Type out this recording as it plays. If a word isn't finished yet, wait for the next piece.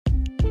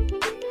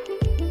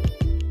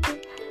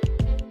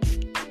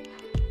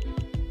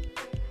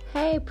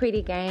Hey,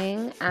 pretty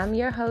gang. I'm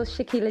your host,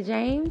 Shakila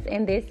James,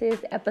 and this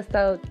is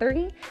episode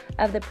 3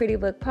 of the Pretty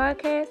Book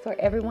Podcast, where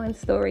everyone's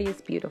story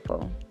is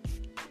beautiful.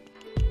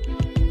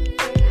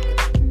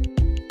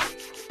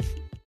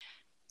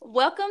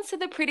 Welcome to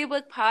the Pretty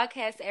Book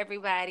Podcast,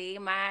 everybody.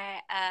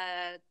 My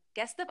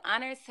guest of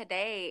honor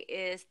today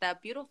is the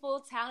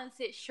beautiful,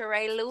 talented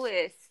Sheree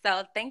Lewis.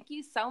 So thank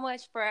you so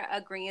much for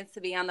agreeing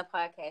to be on the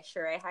podcast,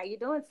 Sheree. How you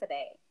doing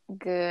today?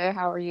 Good.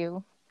 How are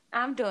you?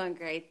 I'm doing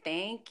great.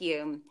 Thank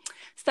you.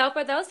 So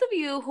for those of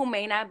you who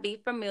may not be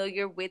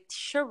familiar with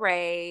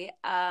Sheree,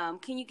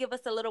 can you give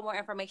us a little more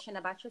information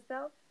about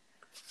yourself?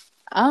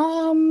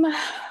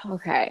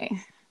 Okay.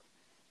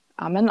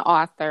 I'm an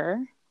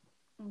author.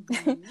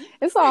 Mm-hmm.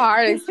 It's so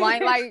hard to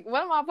explain. Like,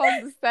 what am I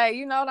supposed to say?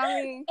 You know what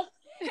I mean?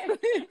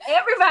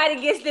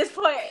 Everybody gets this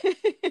part. Like,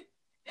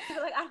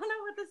 I don't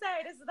know what to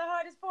say. This is the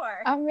hardest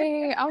part. I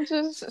mean, I'm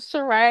just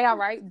Sheree. I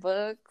write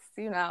books,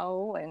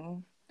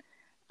 and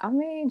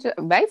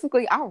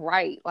basically I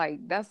write.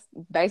 Like, that's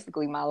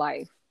basically my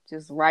life.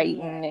 Just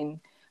writing and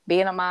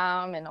being a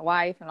mom and a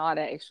wife and all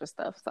that extra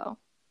stuff. So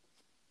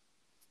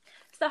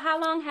how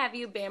long have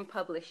you been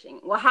publishing?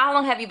 Well, how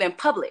long have you been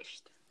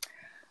published?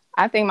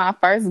 I think my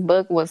first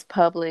book was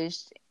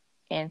published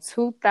in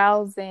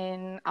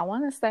 2000, I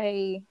want to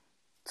say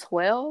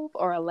 12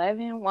 or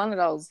 11, one of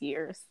those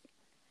years.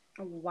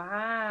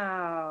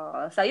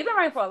 Wow. So you've been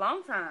writing for a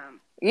long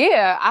time.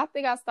 Yeah, I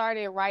think I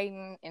started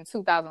writing in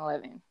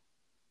 2011.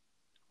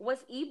 Was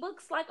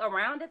ebooks like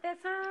around at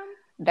that time?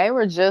 They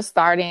were just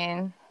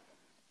starting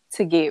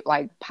to get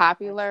like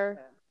popular.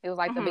 It was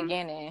like the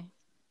beginning.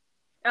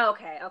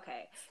 Okay.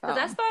 Because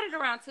I started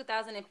around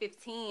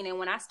 2015, and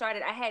when I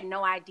started, I had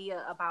no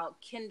idea about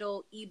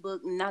Kindle,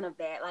 ebook, none of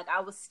that. Like, I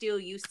was still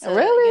used to,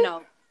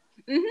 Really?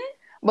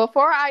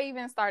 Before I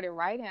even started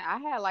writing, I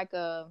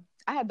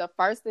had the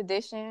first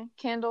edition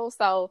Kindle,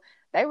 so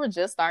they were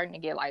just starting to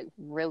get like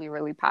really,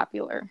 really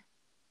popular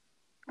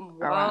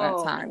around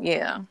that time.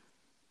 Yeah.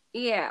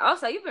 Yeah.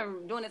 Also, you've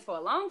been doing this for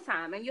a long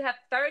time, and you have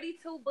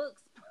 32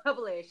 books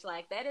published.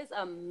 Like, that is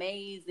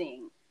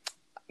amazing.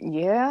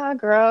 Yeah,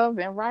 girl,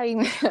 been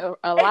writing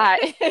a lot.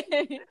 So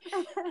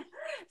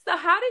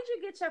how did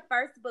you get your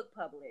first book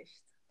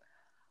published?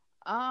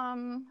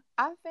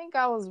 I think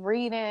I was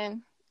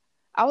reading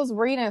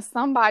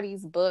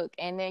somebody's book,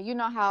 and then you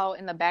know how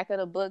in the back of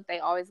the book they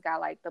always got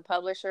like the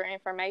publisher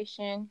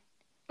information.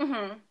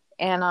 Mm-hmm.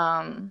 And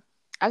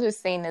I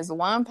just seen this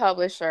one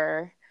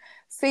publisher.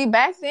 See,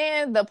 back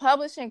then the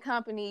publishing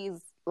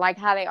companies, like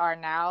how they are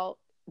now,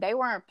 they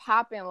weren't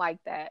popping like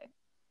that.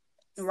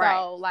 Right.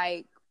 So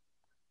like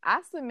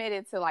I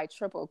submitted to like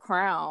Triple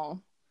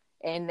Crown,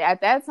 and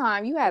at that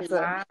time you had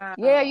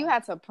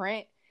to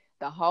print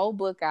the whole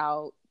book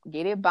out,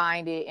 get it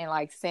binded, and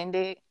like send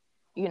it,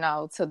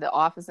 to the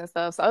office and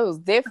stuff. So it was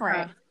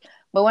different.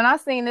 But when I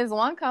seen this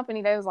one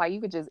company, they was like, you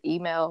could just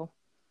email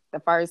the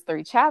first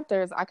 3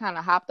 chapters. I kind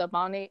of hopped up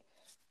on it.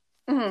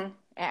 Mm-hmm.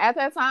 And at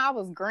that time I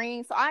was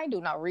green, so I ain't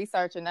do no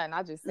research or nothing.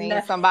 I just seen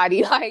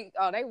somebody like,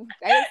 oh, they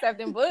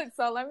accepting books,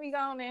 so let me go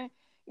on and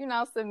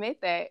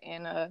submit that.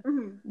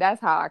 And that's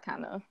how I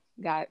kind of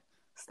got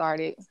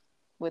started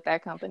with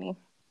that company.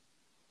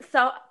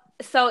 So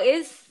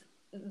is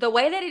the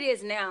way that it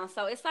is now,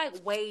 so it's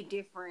like way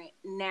different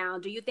now.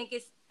 Do you think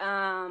it's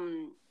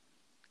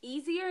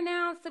easier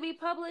now to be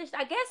published?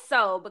 I guess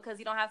so, because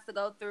you don't have to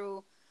go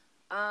through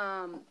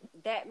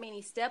that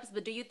many steps.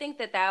 But do you think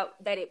that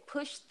it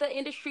pushed the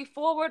industry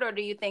forward, or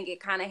do you think it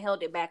kind of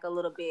held it back a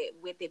little bit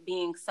with it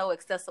being so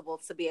accessible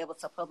to be able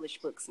to publish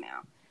books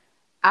now?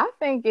 I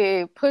think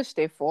it pushed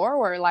it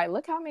forward. Like,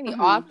 look how many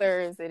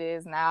authors it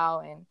is now,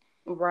 and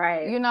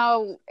right,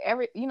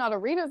 the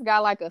readers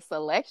got like a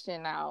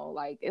selection now.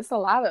 Like, it's a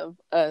lot of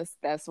us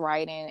that's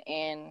writing,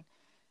 and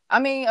I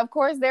mean, of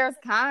course, there's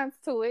cons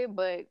to it,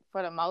 but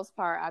for the most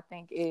part, I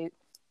think it,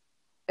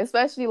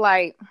 especially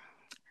like,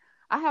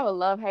 I have a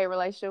love-hate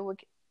relationship with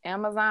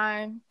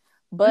Amazon.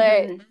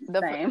 But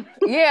Same.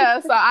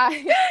 So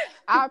I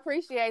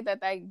appreciate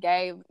that they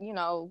gave,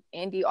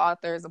 indie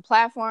authors a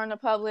platform to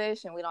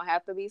publish, and we don't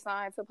have to be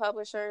signed to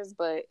publishers.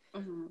 But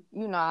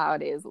you know how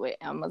it is with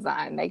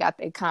Amazon; they got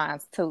their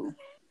cons too.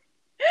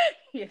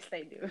 Yes,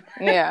 they do.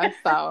 Yeah.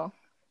 So,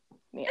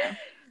 yeah.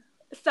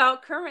 So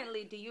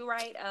currently, do you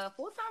write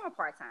full-time or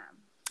part-time?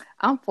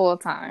 I'm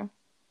full-time.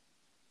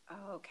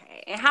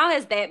 Okay, and how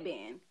has that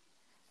been?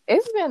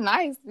 It's been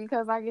nice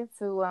because I get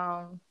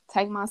to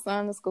take my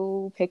son to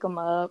school, pick him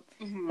up.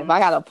 If I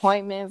got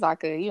appointments, I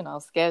could,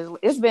 schedule.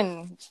 It's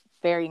been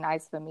very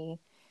nice for me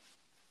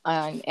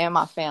and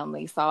my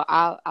family. So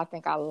I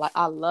think I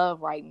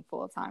love writing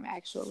full time,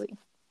 actually.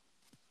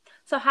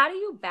 So how do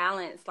you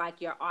balance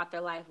like your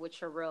author life with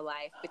your real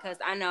life? Because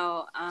I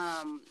know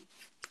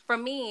for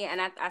me,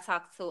 and I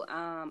talked to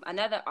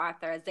another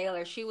author,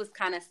 Azalea, she was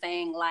kind of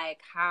saying like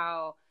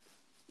how,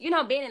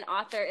 being an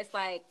author, it's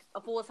like a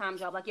full-time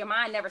job. Like, your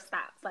mind never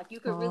stops. Like, you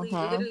could really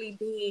literally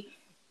be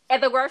at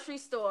the grocery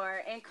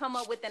store and come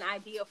up with an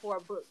idea for a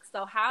book.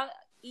 So how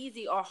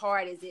easy or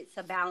hard is it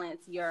to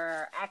balance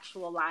your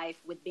actual life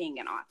with being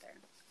an author?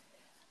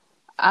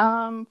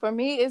 For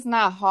me, it's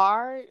not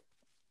hard.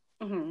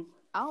 Mm-hmm.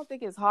 I don't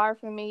think it's hard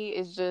for me.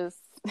 It's just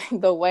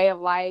the way of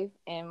life,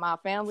 and my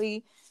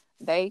family,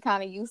 they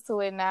kind of used to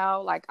it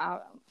now. Like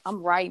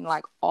I'm writing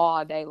like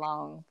all day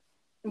long,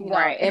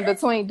 Right. in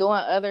between doing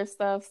other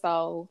stuff.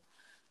 So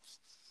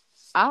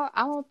I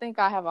don't think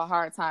I have a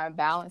hard time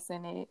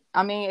balancing it.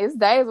 I mean, it's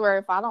days where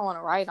if I don't want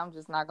to write, I'm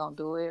just not gonna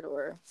do it,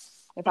 or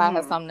if I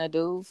have something to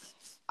do,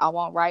 I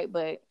won't write.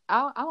 But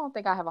I don't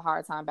think I have a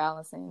hard time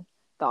balancing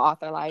the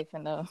author life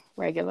and the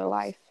regular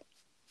life.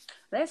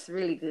 That's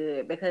really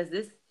good because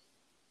this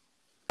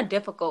is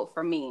difficult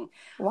for me.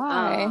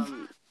 Why?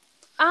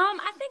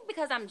 I think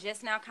because I'm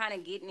just now kind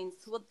of getting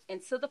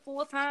into the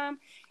full time,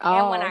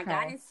 and when Oh, I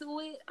got okay. into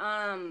it,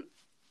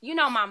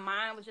 my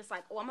mind was just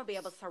like, oh, I'm gonna be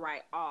able to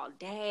write all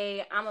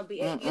day. I'm gonna be,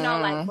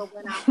 Mm-mm. but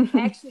when I'm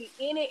actually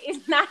in it,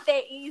 it's not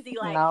that easy.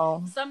 Like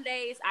No. some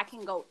days I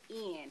can go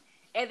in,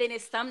 and then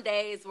it's some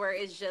days where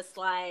it's just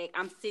like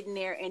I'm sitting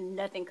there and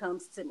nothing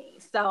comes to me.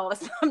 So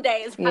some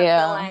days I feel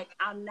Yeah. like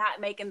I'm not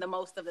making the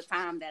most of the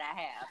time that I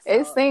have.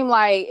 It So. seemed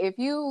like if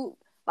you,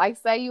 like,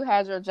 say you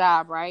had your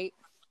job, right?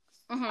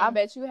 I Mm-hmm.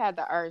 bet you had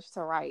the urge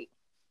to write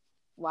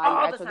while you're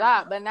All the at your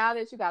time. job. But now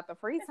that you got the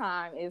free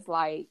time, it's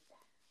like,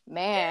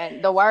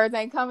 man, the words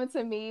ain't coming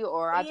to me,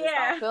 or I just don't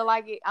Yeah. feel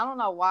like it. I don't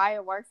know why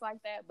it works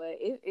like that, but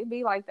it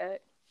be like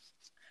that.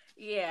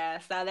 Yeah,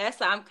 so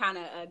I'm kind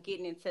of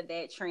getting into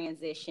that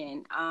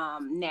transition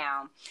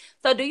now.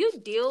 So do you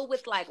deal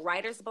with like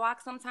writer's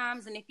block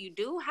sometimes, and if you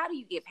do, how do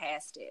you get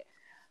past it?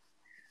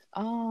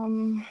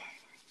 Um,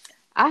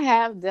 I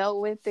have dealt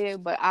with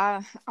it, but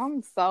I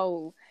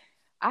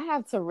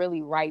have to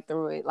really write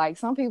through it. Like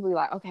some people be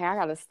like, okay, I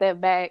got to step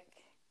back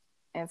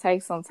and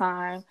take some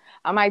time.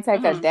 I might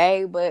take a Mm-hmm.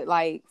 day, but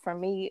like for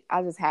me,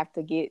 I just have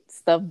to get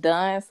stuff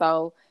done.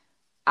 So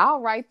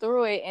I'll write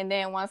through it, and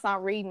then once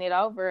I'm reading it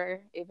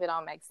over, if it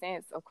don't make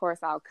sense, of course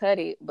I'll cut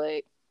it.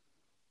 But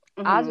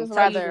I Mm-hmm. just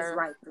So you just rather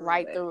write through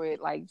write it. through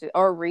it, like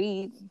or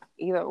read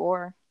either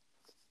or.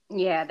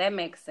 Yeah, that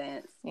makes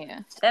sense. Yeah,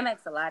 That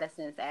makes a lot of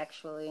sense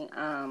actually.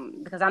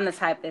 Because I'm the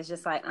type that's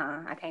just like,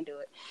 I can't do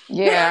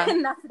yeah, it.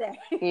 Not today.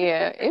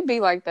 yeah. It'd be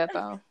like that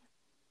though.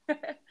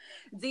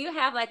 Do you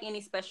have like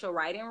any special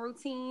writing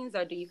routines,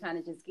 or do you kind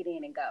of just get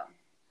in and go?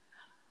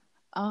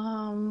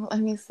 Let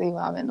me see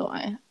what I've been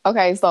doing.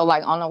 Okay, so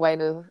like on the way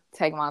to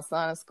take my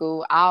son to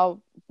school,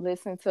 I'll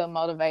listen to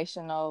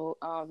motivational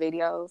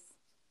videos.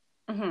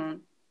 Mm-hmm.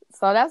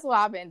 So that's what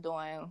I've been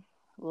doing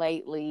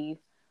lately.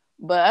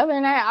 But other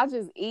than that, I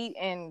just eat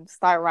and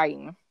start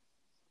writing.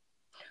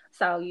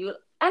 So and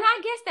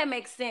I guess that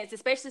makes sense,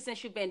 especially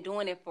since you've been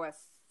doing it for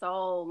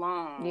so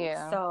long.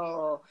 Yeah.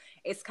 So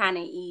it's kind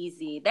of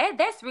easy.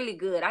 That's really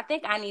good. I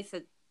think I need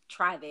to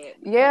try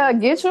that Yeah,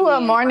 because get you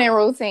a again, morning like,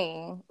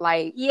 routine.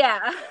 Like, yeah,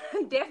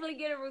 definitely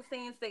get a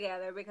routines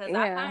together because I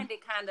yeah, find it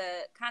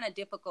kind of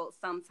difficult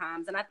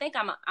sometimes, and I think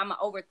I'm an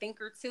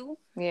overthinker too.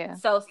 yeah.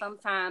 So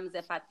sometimes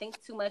if I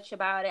think too much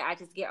about it, I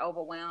just get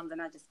overwhelmed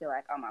and I just feel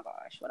like, oh my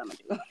gosh, what am I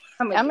gonna do?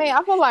 I'm gonna I mean, do.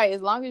 I feel like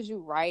as long as you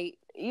write,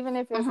 even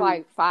if it's Mm-hmm.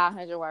 like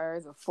 500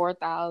 words or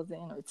 4,000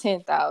 or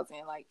 10,000,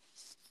 like,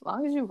 as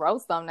long as you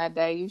wrote something that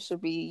day, you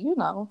should be,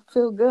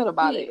 feel good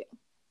about Yeah. it.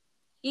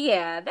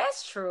 Yeah,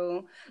 that's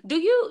true. Do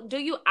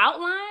you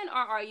outline or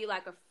are you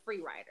like a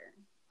free writer?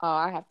 Oh,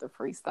 I have to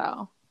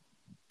freestyle.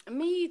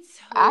 Me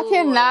I too.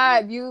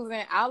 cannot use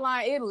an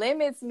outline. It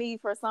limits me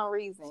for some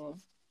reason.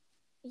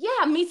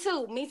 Yeah, me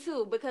too. Me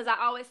too. Because I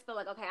always feel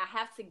like, okay, I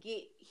have to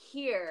get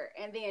here,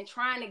 and then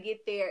trying to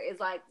get there is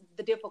like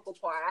the difficult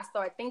part. I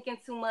start thinking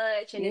too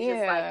much, and it's just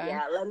like, Yeah.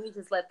 yeah, let me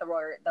just let the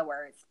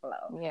words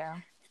flow. Yeah.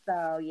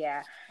 So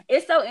yeah,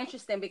 it's so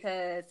interesting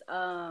because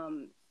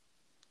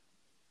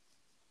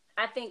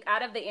I think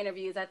out of the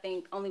interviews, I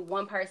think only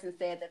one person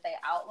said that they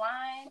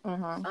outlined.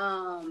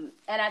 Mm-hmm.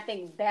 And I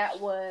think that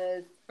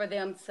was for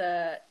them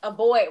to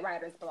avoid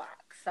writer's block.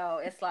 So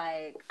it's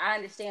like I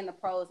understand the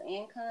pros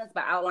and cons,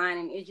 but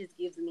outlining it just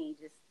gives me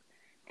just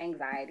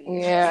anxiety.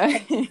 It's just Yeah.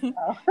 like just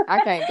go. I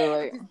can't do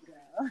it. Just go.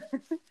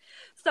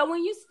 So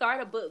when you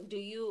start a book, do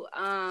you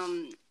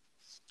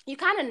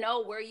kind of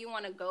know where you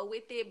want to go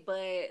with it,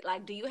 but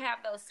like, do you have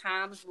those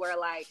times where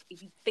like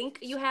you think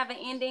you have an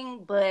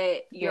ending,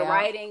 but you're Yeah.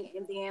 writing,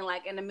 and then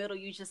like in the middle,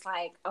 you just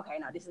like, okay,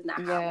 no, this is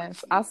not how I want it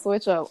Yes. to I be.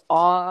 switch up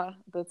all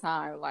the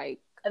time. Like,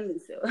 Me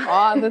too.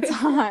 all the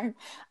time.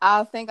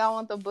 I think I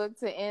want the book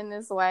to end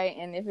this way,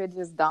 and if it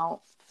just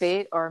don't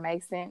fit or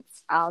make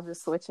sense, I'll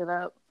just switch it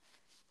up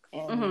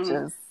and Mm-hmm.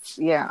 just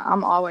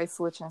I'm always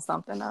switching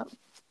something up.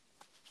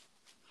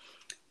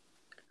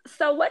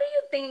 So, what do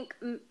you think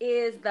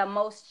is the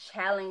most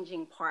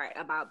challenging part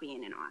about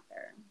being an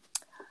author?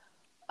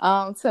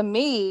 To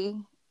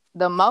me,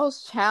 the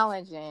most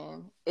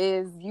challenging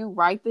is you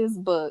write this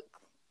book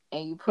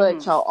and you put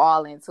Mm-hmm. your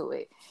all into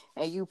it,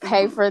 and you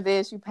pay Mm-hmm. for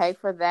this, you pay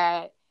for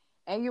that,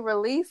 and you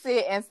release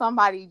it, and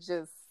somebody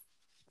just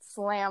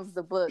slams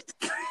the book.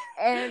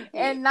 And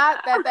Yeah.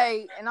 not that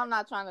and I'm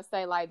not trying to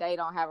say like they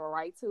don't have a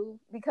right to,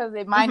 because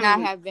it might not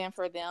Mm-hmm. have been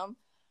for them,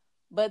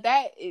 But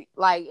that,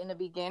 like, in the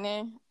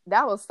beginning,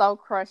 that was so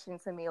crushing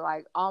to me.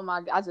 Like, oh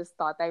my, I just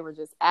thought they were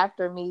just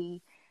after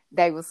me.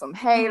 They were some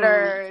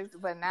haters.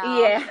 But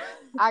now,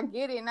 I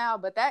get it now.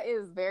 But that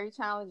is very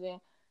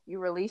challenging. You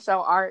release your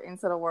art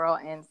into the world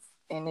and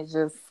it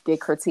just get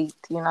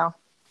critiqued, you know?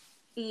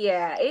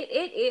 Yeah,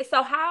 it.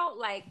 So how,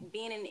 like,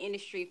 being in the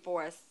industry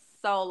for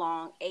so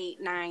long,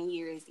 8-9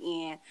 years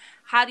in,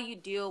 how do you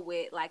deal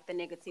with, like, the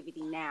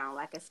negativity now?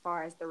 Like, as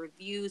far as the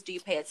reviews, do you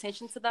pay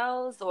attention to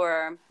those,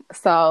 or?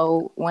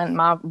 So when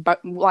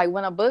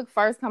when a book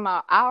first come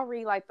out, I'll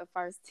read like the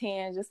first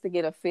 10 just to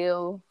get a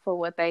feel for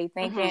what they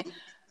thinking.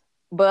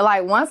 But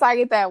like once I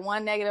get that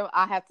one negative,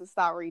 I have to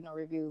stop reading the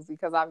reviews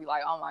because I'll be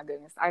like, oh my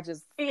goodness, I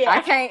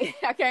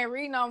can't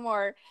read no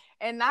more.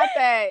 And not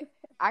that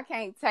I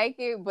can't take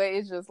it, but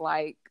it's just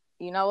like,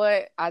 you know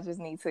what? I just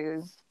need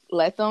to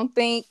let them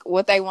think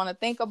what they want to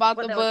think about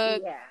the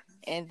book,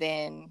 and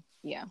then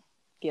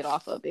get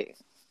off of it.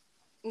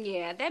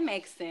 Yeah, that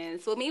makes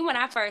sense. Well, me, when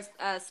I first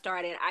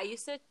started, I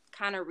used to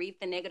kind of read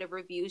the negative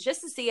reviews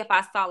just to see if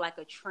I saw like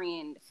a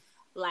trend,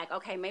 like,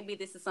 okay, maybe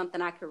this is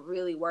something I could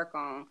really work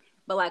on.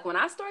 But like when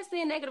I started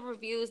seeing negative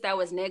reviews that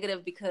was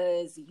negative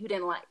because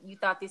you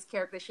thought this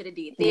character should have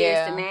did this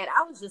and that,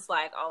 I was just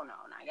like, oh no,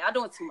 y'all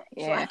doing too much.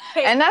 Yeah,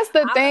 like, and that's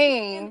the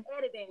thing.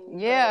 Editing,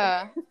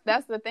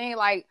 that's the thing.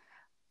 Like,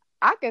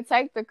 I could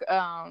take the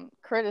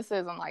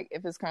criticism, like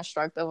if it's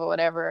constructive or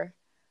whatever.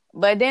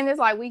 But then it's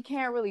like we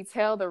can't really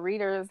tell the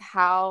readers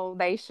how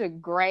they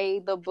should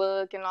grade the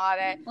book and all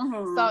that.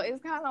 So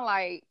it's kind of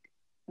like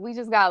we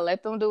just gotta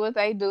let them do what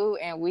they do,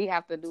 and we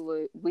have to do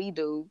what we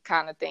do,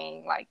 kind of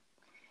thing. Like,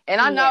 and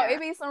I know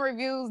it be some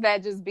reviews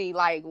that just be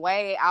like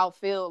way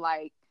outfield,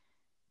 like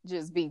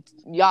just be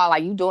y'all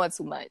like you doing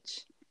too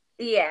much.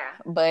 Yeah,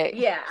 but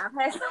I've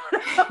had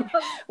some.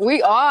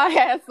 We all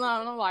had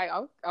some. I'm like,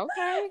 okay.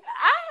 I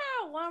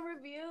had one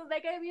review. They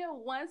gave me a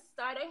 1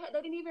 star.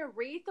 They didn't even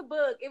read the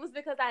book. It was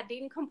because I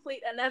didn't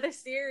complete another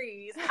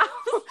series. I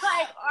was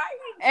like, are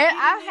you? And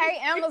I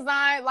hate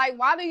Amazon. Like,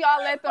 why do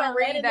y'all let them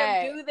read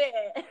that? Them do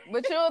that?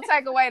 But you'll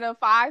take away the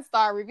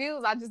 5-star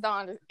reviews. I just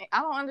don't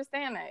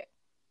understand that.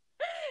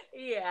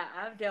 Yeah,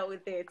 I've dealt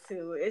with that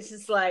too. It's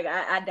just like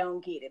I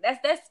don't get it.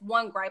 That's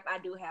one gripe I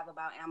do have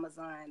about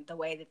Amazon, the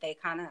way that they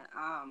kind of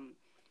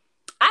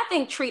I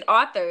think treat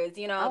authors,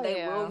 they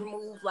will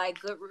remove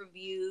like good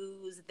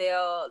reviews.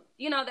 They'll,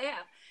 they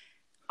have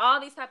all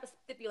these type of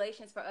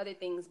stipulations for other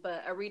things,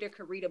 but a reader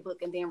could read a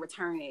book and then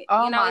return it.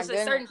 Oh my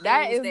goodness,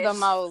 that is the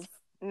most.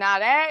 Now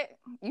that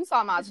you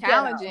saw my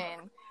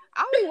challenging,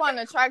 I be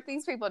wanting to track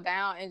these people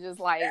down and just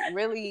like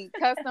really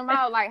cuss them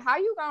out. Like, how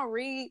you gonna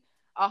read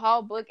a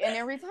whole book and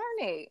then return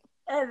it?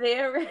 And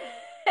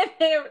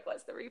then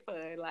request a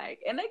refund,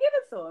 like, and they give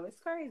it to them. It's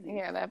crazy.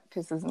 Yeah, that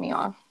pisses me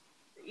off.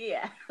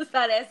 Yeah, so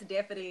that's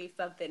definitely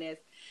something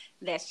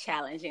that's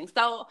challenging.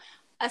 So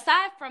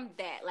aside from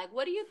that, like,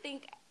 what do you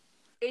think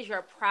is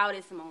your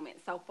proudest moment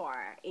so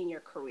far in your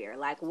career?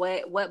 Like,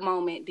 what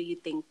moment do you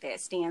think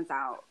that stands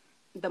out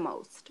the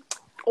most,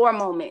 or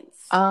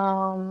moments?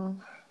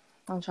 I'm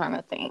trying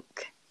to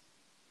think.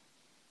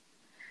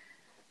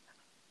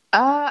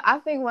 I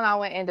think when I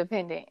went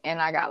independent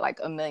and I got like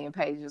 1 million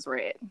pages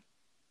read.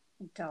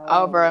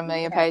 Over 1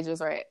 million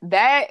pages read.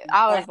 That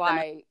I was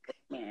like,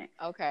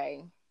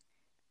 okay.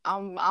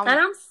 I'm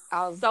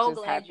so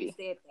glad you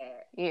said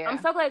that. Yeah,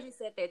 I'm so glad you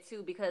said that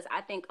too, because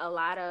I think a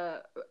lot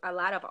of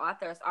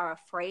authors are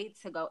afraid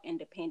to go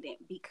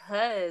independent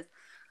because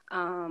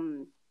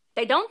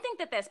they don't think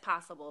that that's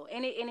possible,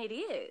 and it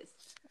is.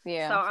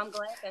 Yeah. So I'm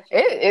glad that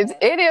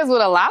it is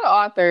with a lot of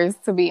authors.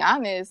 To be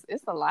honest,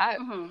 it's a lot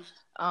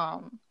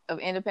of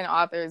independent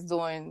authors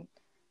doing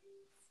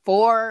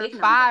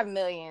 4-5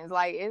 millions.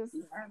 Like it's,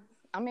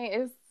 I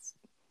mean,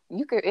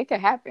 it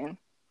could happen.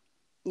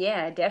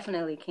 Yeah, it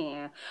definitely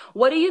can.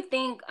 What do you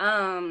think,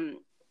 in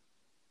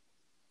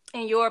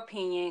your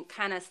opinion,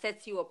 kind of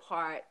sets you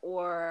apart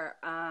or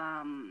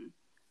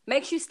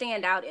makes you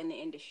stand out in the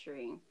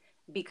industry?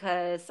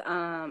 Because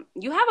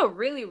you have a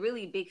really,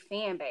 really big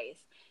fan base.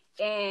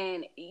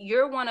 And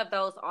you're one of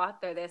those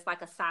authors that's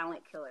like a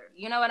silent killer.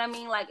 You know what I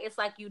mean? Like, it's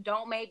like you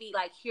don't maybe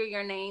like hear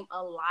your name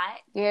a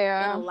lot,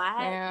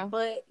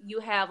 but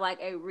you have like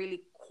a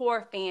really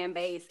core fan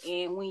base,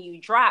 and when you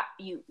drop,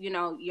 you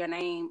know your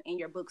name and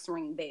your books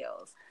ring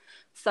bells.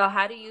 So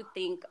how do you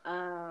think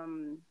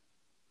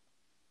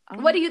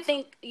what do you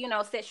think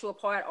sets you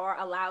apart or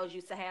allows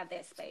you to have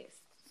that space?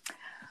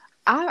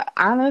 I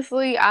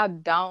honestly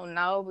don't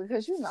know,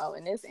 because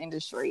in this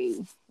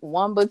industry,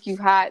 one book you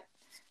hot,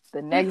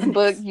 the next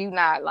book you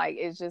not. Like,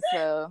 it's just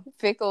a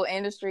fickle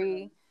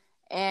industry.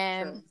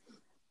 And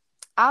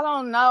I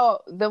don't know.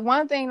 The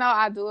one thing though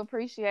I do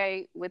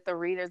appreciate with the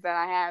readers that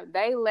I have,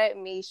 they let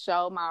me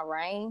show my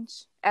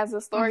range as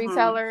a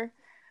storyteller.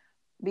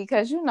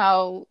 Because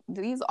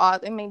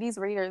these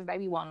readers, they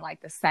be wanting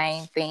like the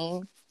same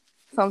thing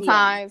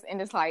sometimes.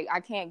 And it's like,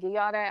 I can't give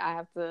y'all that. I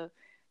have to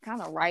kind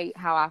of write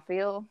how I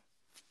feel.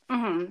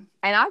 And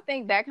I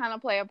think that kind of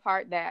play a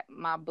part, that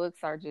my books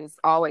are just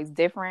always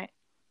different.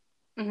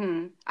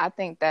 I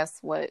think that's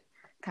what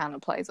kind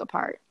of plays a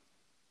part.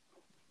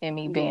 and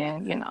me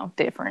being,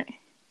 different.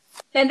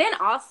 And then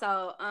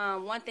also,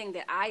 one thing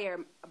that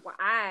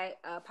I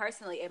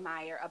personally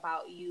admire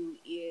about you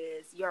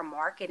is your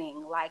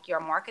marketing, like your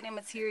marketing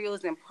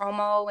materials and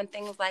promo and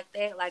things like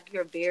that. Like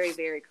you're very,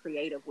 very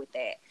creative with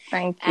that.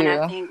 Thank you. And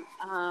I think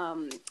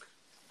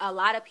a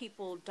lot of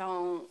people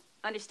don't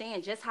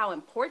understand just how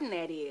important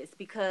that is,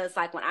 because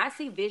like when I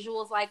see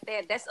visuals like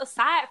that, that's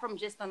aside from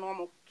just the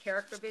normal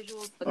character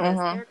visuals, because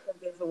character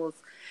visuals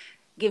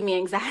give me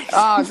anxiety.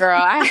 Oh,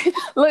 girl.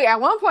 Look,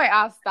 at one point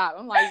I'll stop.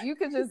 I'm like, you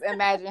could just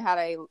imagine how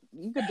you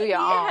could do your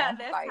own. Yeah,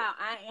 that's how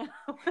I am.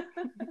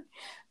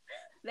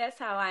 That's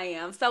how I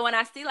am. So when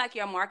I see like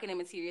your marketing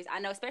materials, I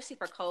know especially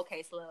for Cold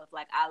Case Love,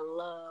 like I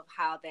love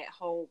how that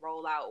whole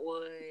rollout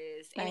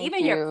was. And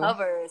even your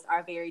covers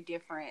are very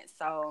different.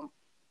 So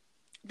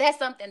that's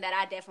something that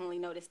I definitely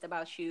noticed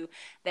about you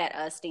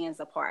that stands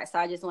apart. So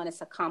I just wanted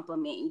to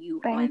compliment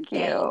you on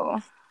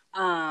that.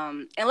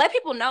 And let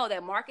people know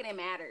that marketing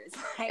matters.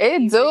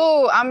 It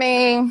do. I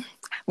mean,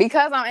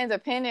 because I'm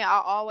independent,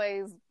 I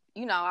always,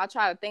 I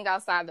try to think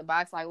outside the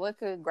box, like what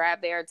could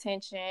grab their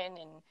attention,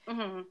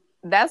 and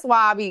that's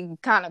why I be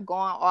kind of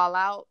going all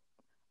out,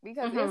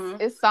 because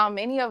it's so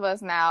many of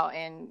us now,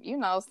 and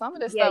some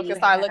of this stuff can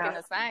start looking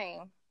the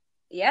same.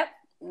 Yep,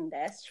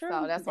 that's true.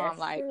 So that's why I'm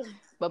like,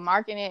 but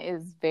marketing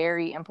is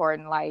very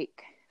important.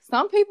 Like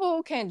some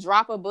people can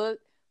drop a book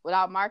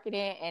without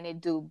marketing and it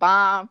do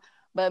bomb.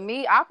 But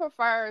me, I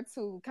prefer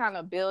to kind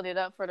of build it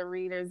up for the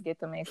readers, get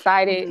them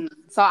excited.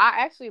 So I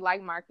actually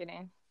like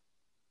marketing.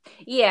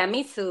 Yeah,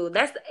 me too. And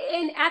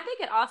I think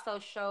it also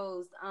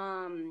shows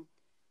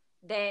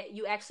that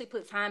you actually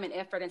put time and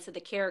effort into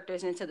the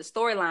characters, into the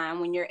storyline,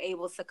 when you're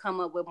able to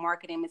come up with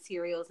marketing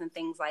materials and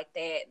things like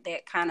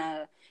that kind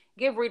of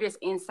give readers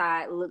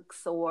inside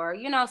looks or,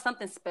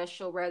 something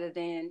special rather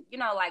than,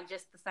 like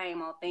just the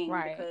same old thing.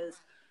 Right. Because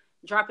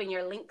dropping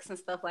your links and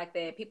stuff like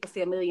that, people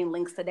see a million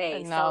links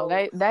today. No,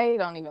 so they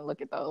don't even look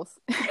at those.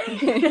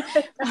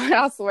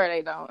 I swear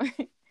they don't.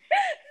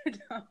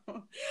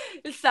 No.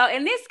 So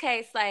in this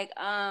case, like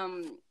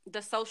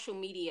the social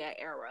media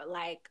era,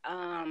 like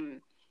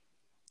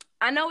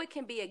I know it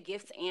can be a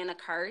gift and a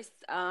curse,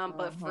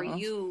 but for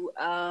you,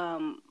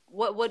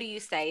 what do you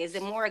say? Is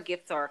it more a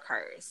gift or a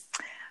curse?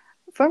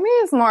 For me,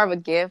 it's more of a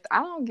gift.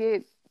 I don't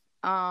get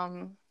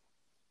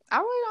I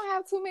really don't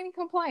have too many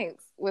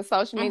complaints with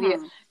social media,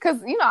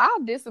 because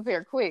I'll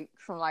disappear quick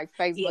from like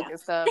Facebook and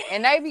stuff,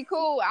 and they be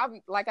cool.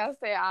 Like I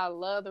said, I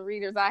love the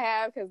readers I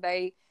have, because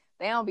they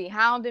don't be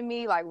hounding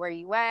me like, where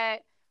you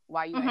at,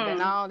 why you ain't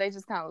been on. They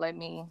just kind of let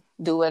me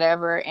do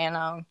whatever, and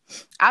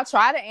I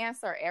try to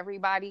answer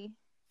everybody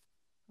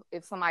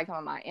if somebody come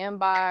in my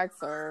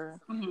inbox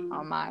or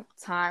on my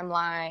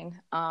timeline.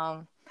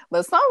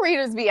 But some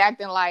readers be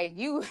acting like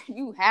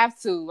you have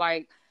to,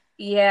 like.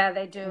 Yeah,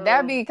 they do.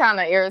 That'd be kind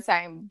of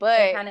irritating, but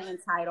they're kind of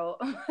entitled.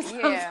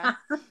 Yeah.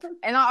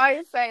 And I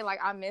always say, like,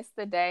 I miss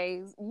the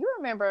days. You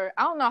remember?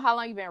 I don't know how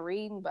long you've been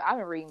reading, but I've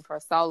been reading for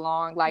so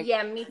long. Like,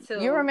 yeah, me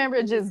too. You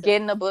remember just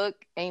getting a book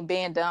and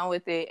being done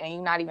with it, and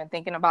you're not even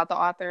thinking about the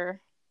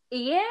author?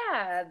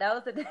 Yeah,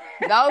 those are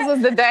those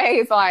was the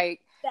days,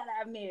 like, that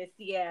I miss.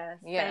 Yeah,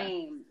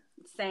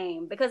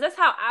 same. Because that's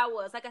how I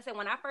was. Like I said,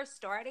 when I first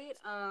started,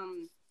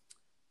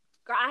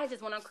 girl, I had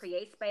just went on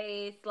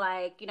CreateSpace.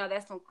 Like,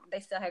 that's when they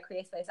still had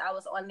CreateSpace. I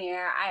was on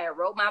there. I had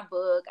wrote my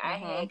book. I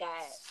had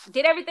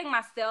did everything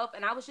myself,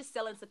 and I was just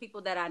selling to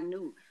people that I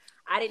knew.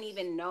 I didn't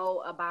even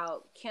know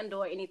about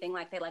Kindle or anything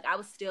like that. Like, I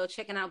was still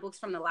checking out books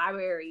from the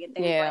library and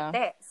things like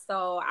that.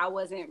 So I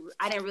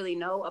didn't really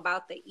know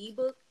about the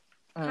ebook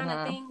kind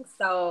of thing.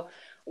 So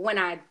when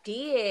I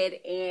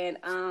did, and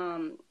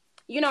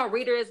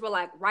readers were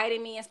like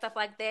writing me and stuff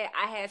like that,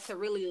 I had to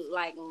really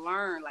like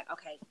learn, like,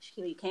 okay,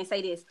 you can't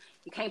say this,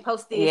 you can't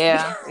post this.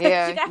 Yeah,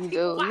 you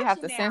do. You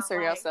have to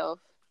censor yourself.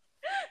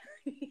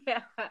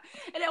 Yeah.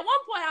 And at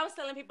one point I was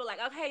telling people, like,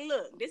 okay,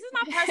 look, this is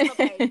my personal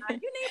page. Now,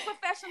 if you need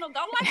professional,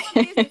 go like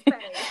my business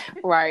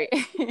page. Right.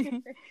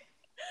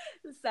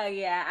 So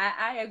yeah,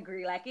 I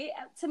agree. Like, it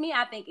to me,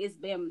 I think it's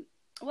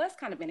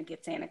kind of been a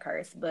gift and a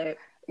curse, but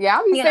yeah,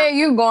 I'll be saying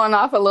you going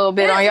off a little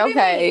bit on your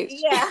page.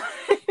 Yeah.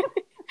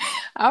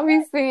 I'll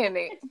be seeing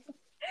it.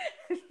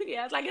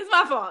 Yeah, it's like, it's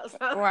my fault.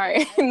 So.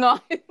 Right. No,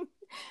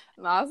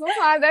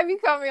 sometimes they be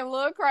coming a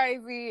little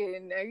crazy,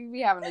 and you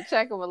be having to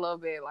check them a little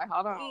bit. Like,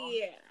 hold on.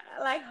 Yeah,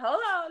 like, hold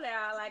on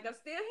now. Like, I'm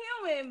still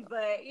human,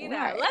 but,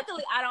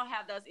 luckily I don't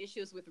have those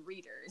issues with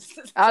readers.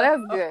 So, oh,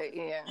 that's good.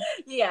 Yeah.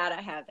 Yeah, I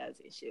don't have those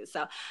issues.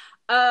 So,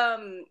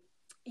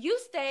 you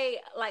stay,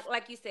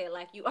 like you said,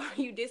 like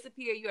you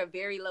disappear. You are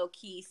very low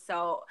key.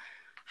 So,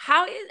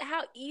 how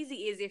easy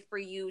is it for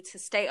you to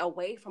stay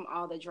away from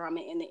all the drama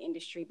in the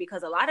industry?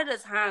 Because a lot of the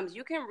times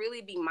you can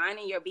really be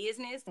minding your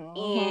business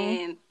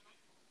and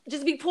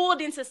just be pulled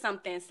into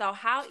something. So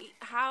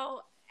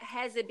how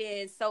has it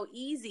been so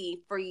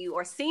easy for you,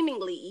 or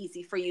seemingly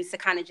easy for you, to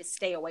kind of just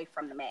stay away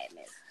from the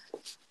madness?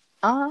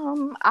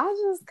 I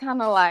just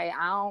kind of like,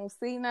 I don't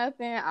see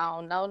nothing. I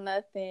don't know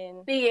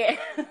nothing. Yeah.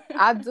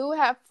 I do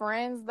have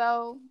friends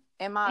though.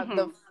 And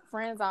the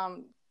friends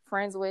I'm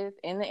friends with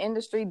in the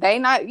industry, they're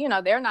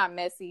not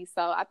messy.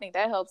 So I think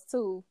that helps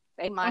too.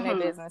 They mind their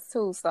business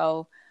too.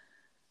 So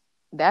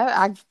that,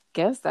 I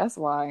guess that's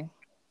why.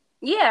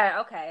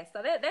 Yeah. Okay.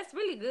 So that's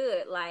really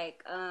good.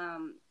 Like,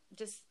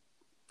 just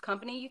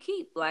company you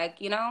keep, like,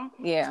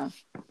 Yeah.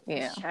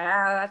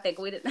 Child, I think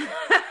we didn't.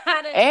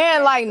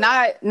 And like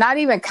not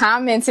even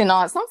commenting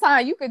on.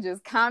 Sometimes you could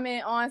just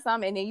comment on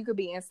something, and then you could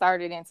be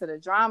inserted into the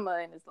drama,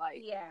 and it's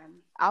like, yeah,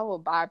 I will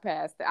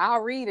bypass that.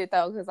 I'll read it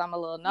though because I'm a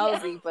little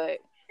nosy, but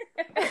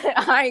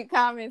I ain't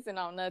commenting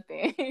on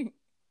nothing.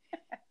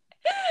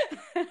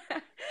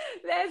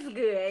 That's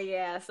good.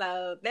 Yeah.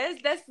 So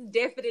that's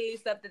definitely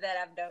something that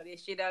I've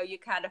noticed. You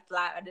kind of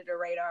fly under the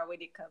radar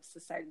when it comes to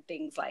certain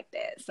things like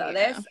that. So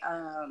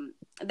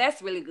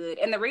that's really good.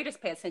 And the readers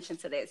pay attention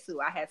to that too.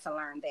 I had to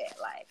learn that.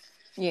 Like,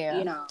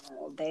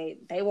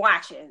 they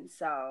watching.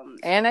 So,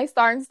 and they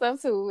starting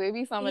stuff too. It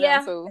be some of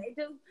them too. They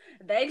do.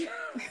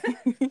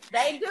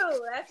 They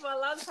do. That's for a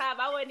long time.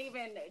 I wasn't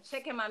even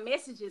checking my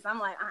messages. I'm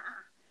like,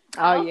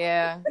 Oh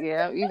yeah.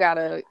 You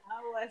gotta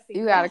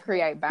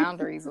create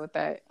boundaries with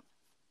that.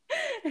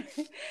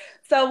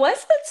 So,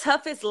 what's the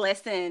toughest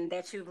lesson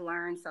that you've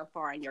learned so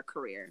far in your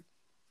career?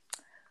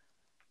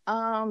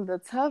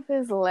 The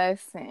toughest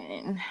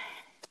lesson,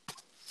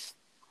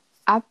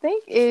 I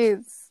think,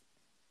 is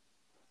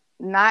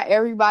not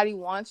everybody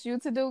wants you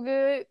to do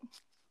good.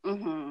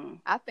 Mm-hmm.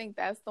 I think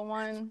that's the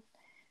one.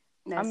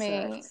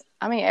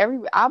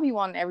 I'll be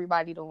wanting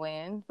everybody to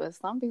win, but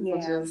some people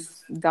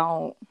just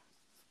don't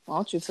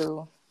want you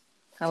to,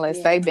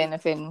 unless they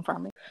benefiting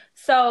from it.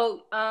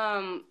 So,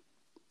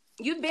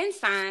 you've been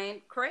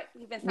signed, correct?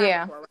 You've been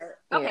signed before, right?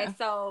 Okay,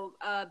 so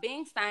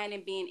being signed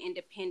and being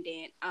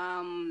independent,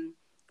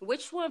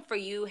 which one for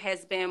you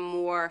has been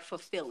more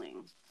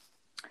fulfilling?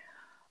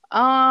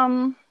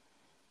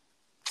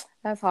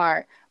 That's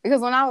hard because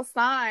when I was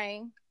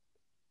signed,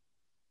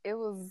 it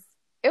was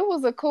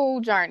a cool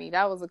journey.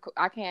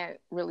 I can't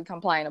really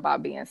complain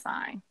about being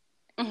signed.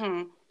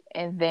 Mm-hmm.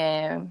 And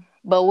then,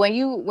 but when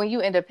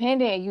you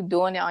independent and you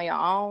doing it on your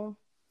own,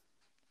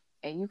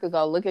 and you could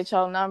go look at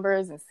your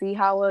numbers and see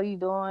how well you're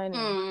doing,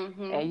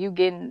 and you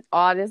getting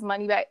all this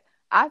money back,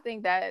 I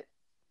think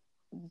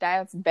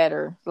that's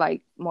better,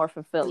 like more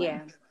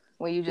fulfilling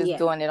when you just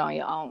doing it on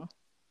your own.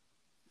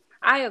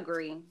 I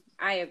agree.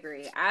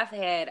 I've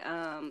had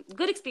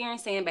good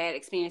experience and bad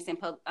experience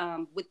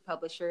with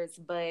publishers,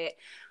 but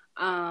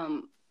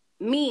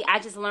I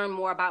just learned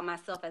more about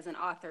myself as an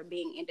author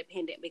being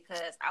independent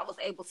because I was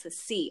able to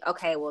see,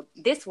 okay, well,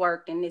 this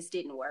worked and this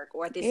didn't work,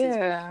 or this is,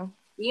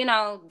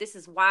 this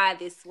is why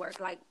this worked.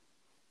 Like,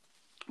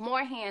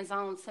 more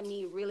hands-on to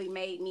me really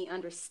made me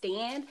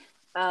understand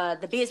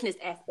the business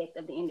aspect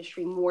of the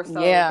industry more so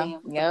than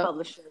with the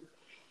publisher.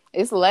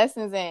 It's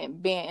lessons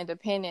in being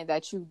independent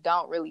that you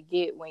don't really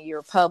get when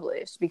you're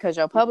published because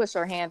your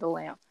publisher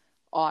handling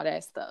all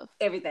that stuff.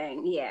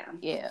 Everything,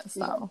 yeah.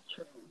 So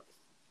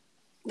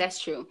that's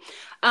true.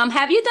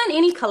 Have you done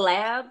any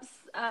collabs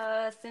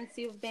since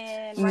you've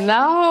been writing?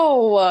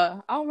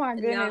 No. Oh my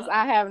goodness, no.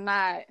 I have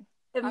not.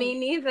 Me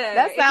neither.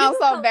 That sounds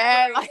so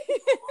bad. Like...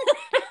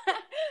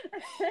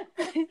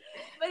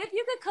 But if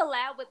you could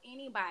collab with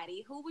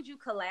anybody, who would you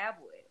collab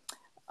with?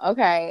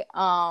 Okay.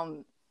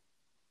 I'm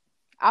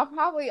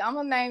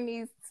gonna name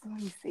these. Let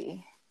me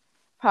see.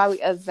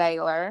 Probably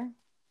Azalea.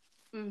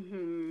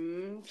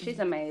 Mm-hmm. She's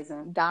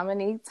amazing.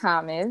 Dominique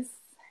Thomas.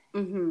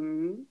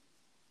 Mm-hmm.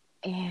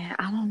 And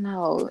I don't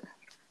know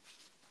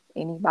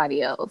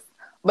anybody else.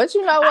 But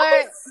you know what?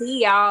 I could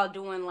see y'all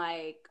doing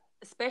like,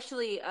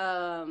 especially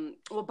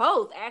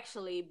both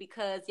actually,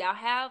 because y'all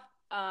have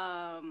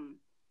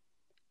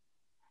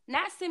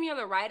not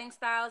similar writing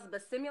styles,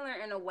 but similar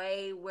in a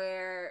way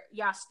where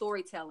y'all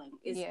storytelling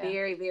is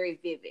very, very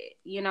vivid,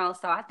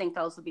 so I think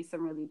those would be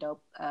some really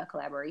dope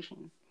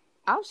collaborations.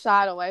 I've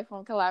shied away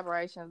from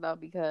collaborations though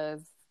because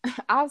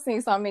I've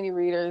seen so many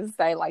readers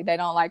say like they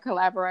don't like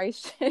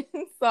collaboration.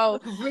 So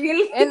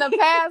really, in the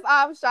past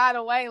I've shied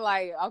away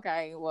like,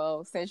 okay,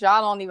 well, since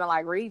y'all don't even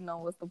like reading them,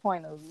 what's the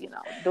point of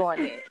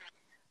doing it?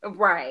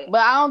 Right.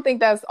 But I don't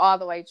think that's all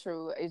the way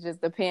true. It just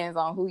depends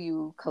on who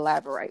you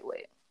collaborate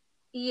with.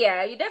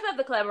 Yeah, you definitely have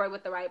to collaborate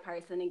with the right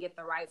person and get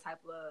the right type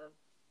of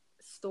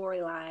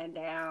storyline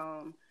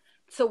down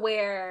to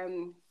where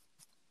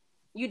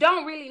you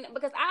don't really,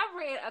 because I've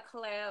read a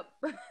collab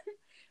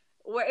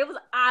where it was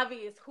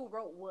obvious who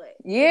wrote what.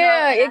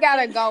 Yeah, it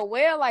gotta go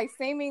well, like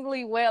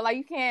seemingly well. Like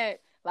you can't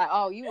like,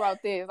 oh, you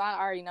wrote this. I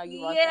already know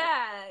you wrote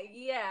that.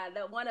 Yeah,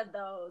 one of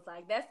those.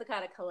 Like that's the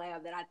kind of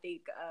collab that I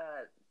think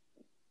are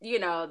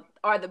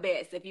the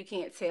best if you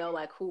can't tell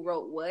like who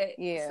wrote what.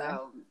 Yeah.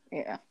 So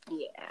yeah.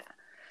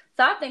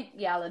 So I think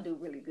y'all will do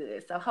really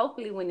good. So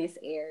hopefully when this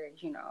airs,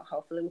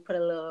 hopefully we put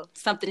a little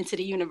something into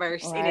the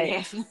universe and it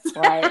happens.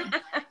 Right.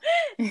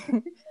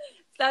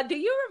 So do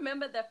you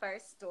remember the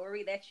first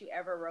story that you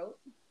ever wrote?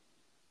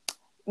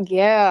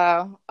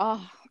 Yeah.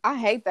 Oh, I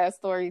hate that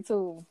story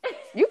too.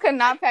 You could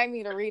not pay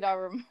me to read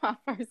over my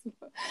first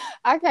book.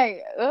 I can't.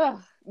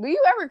 Ugh. Do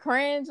you ever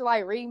cringe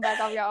like reading back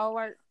on your own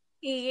work?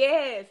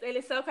 Yes, and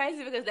it's so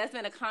crazy because that's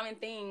been a common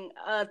theme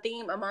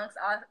amongst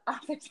our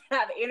authors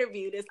that I've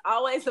interviewed. It's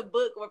always a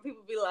book where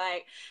people be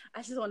like,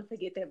 "I just want to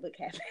forget that book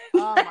happened."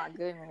 Oh my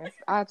goodness,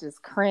 I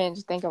just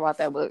cringe think about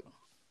that book.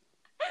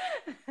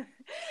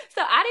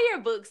 So, out of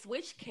your books,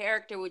 which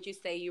character would you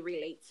say you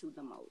relate to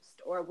the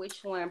most, or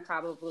which one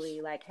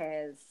probably like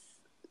has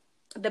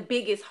the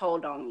biggest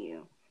hold on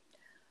you?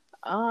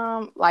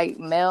 Like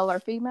male or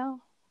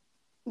female?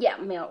 Yeah,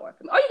 male or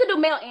female, or you could do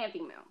male and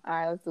female. All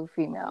right, let's do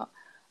female.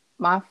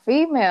 My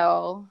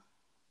female,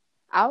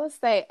 I would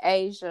say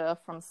Asia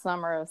from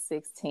Summer of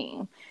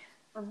 16.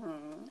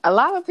 Mm-hmm. A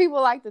lot of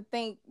people like to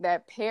think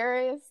that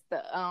Paris,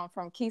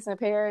 from Keys in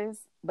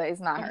Paris, but it's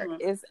not her.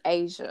 Mm-hmm. It's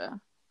Asia.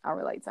 I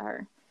relate to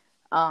her.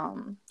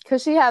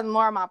 Because she has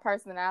more of my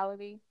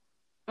personality.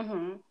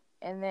 Mm-hmm.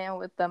 And then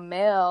with the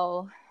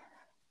male,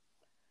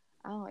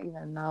 I don't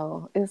even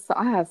know.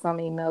 I have so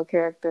many male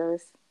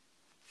characters.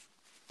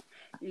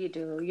 You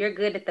do. You're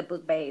good at the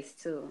book base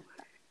too.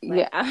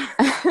 Like, yeah.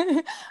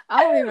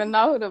 I don't even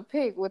know who to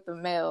pick with the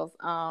males.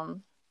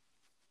 Dang.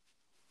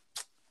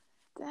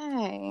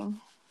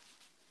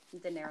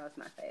 De Niro's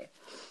my fave.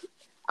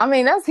 I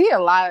mean, he a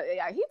lot.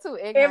 He too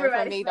ignorant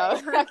for me though.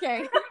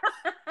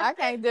 I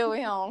can't deal with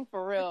him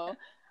for real.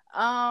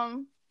 I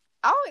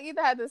would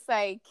either have to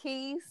say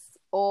Keith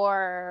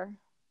or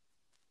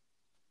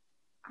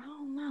I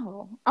don't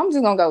know. I'm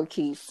just gonna go with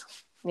Keith.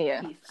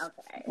 Yeah. Keith.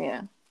 Okay.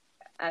 Yeah.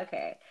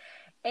 Okay.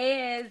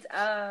 And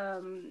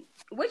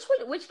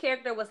which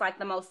character was like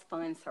the most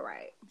fun to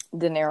write?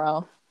 De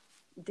Niro.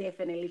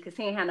 Definitely, because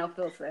he ain't had no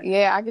filter.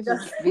 Yeah, I could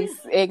just be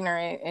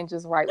ignorant and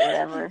just write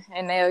whatever,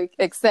 and they'll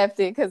accept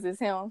it because it's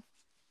him.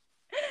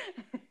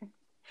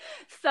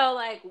 So,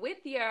 like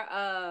with your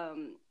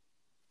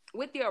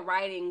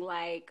writing,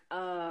 like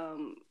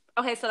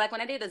okay, so like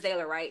when I did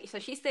Azalea, right? So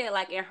she said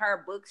like in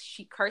her books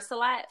she cursed a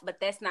lot, but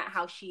that's not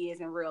how she is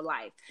in real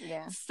life.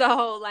 Yeah.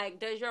 So like,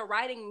 does your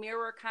writing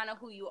mirror kind of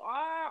who you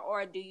are,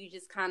 or do you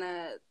just kind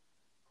of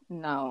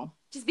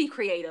just be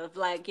creative,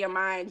 like your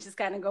mind just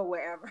kind of go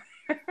wherever?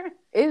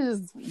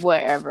 It's just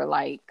whatever.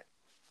 Like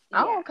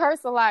I don't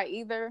curse a lot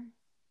either.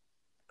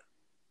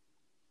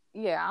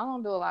 Yeah, I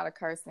don't do a lot of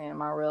cursing in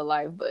my real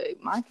life, but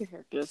my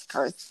characters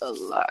curse a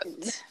lot.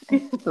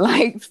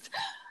 Like,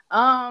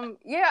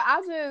 yeah,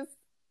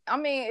 I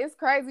mean, it's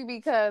crazy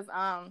because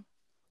I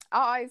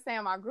always say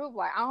in my group,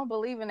 like, I don't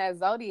believe in that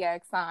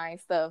zodiac sign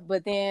stuff,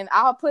 but then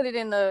I'll put it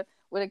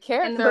with a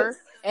character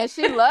and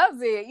she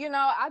loves it. You know,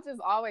 I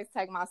just always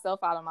take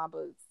myself out of my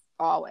books.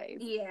 Always.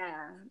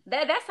 Yeah.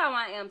 That's how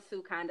I am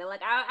too, kind of.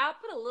 Like, I'll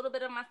put a little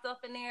bit of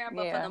myself in there,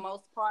 but for the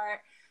most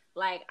part,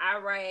 like, I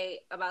write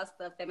about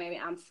stuff that maybe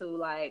I'm too,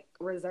 like,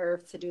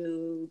 reserved to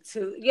do,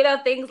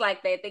 things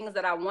like that, things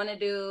that I want to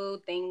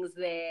do, things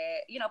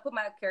that, put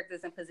my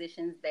characters in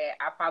positions that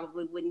I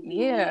probably wouldn't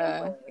be in.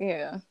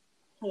 Yeah.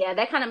 Yeah,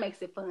 that kind of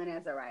makes it fun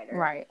as a writer.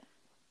 Right.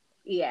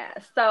 Yeah.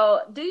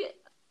 So,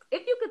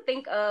 if you could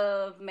think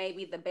of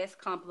maybe the best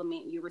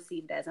compliment you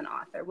received as an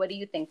author, what do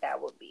you think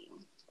that would be?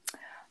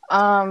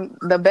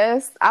 The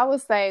best, I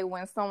would say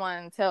when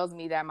someone tells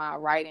me that my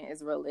writing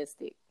is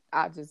realistic.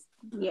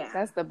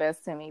 That's the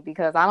best to me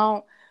because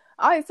I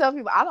always tell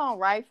people I don't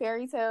write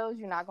fairy tales.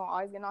 You're not going to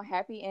always get no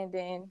happy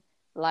ending.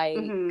 Like,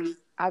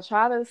 I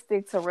try to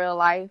stick to real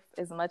life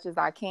as much as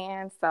I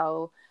can.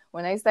 So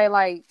when they say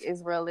like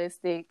it's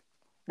realistic,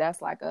 that's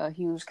like a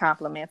huge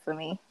compliment for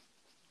me.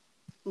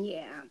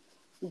 Yeah,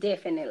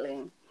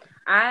 definitely.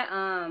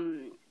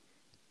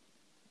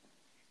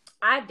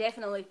 I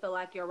definitely feel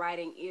like your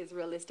writing is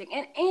realistic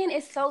and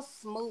it's so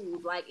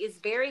smooth. Like, it's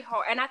very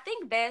hard. And I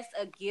think that's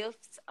a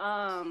gift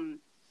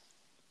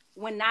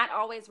when not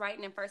always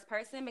writing in first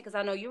person, because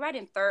I know you write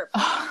in third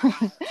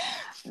person.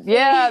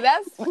 Yeah,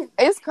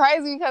 it's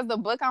crazy because the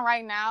book I'm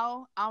writing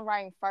now, I'm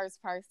writing first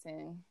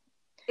person.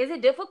 Is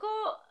it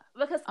difficult?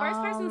 Because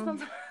first person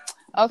sometimes...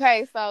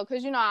 Okay, so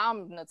because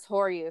I'm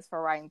notorious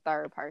for writing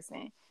third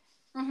person.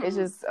 Mm-hmm. It's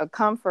just a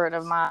comfort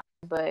of mine.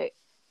 But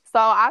so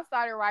I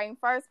started writing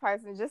first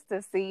person just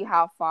to see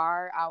how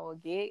far I will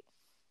get.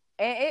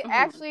 And it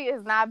actually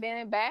has not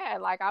been bad.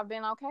 Like, I've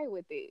been okay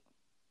with it.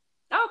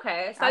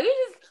 Okay. So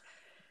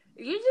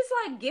you just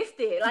like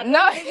gifted. Like, no,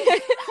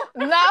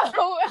 I'm not.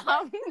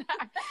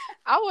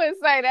 I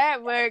wouldn't say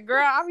that, but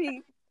girl, I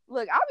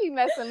be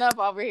messing up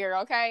over here,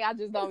 okay? I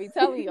just don't be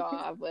telling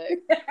y'all, but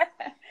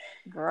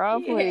girl,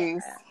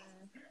 please.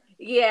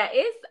 Yeah,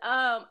 it's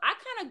I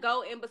kind of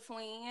go in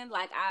between,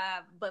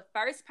 but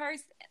first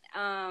person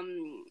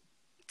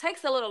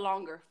takes a little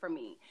longer for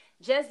me,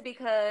 just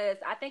because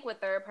I think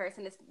with third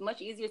person it's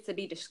much easier to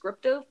be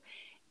descriptive,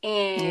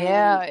 and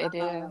yeah, it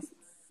is.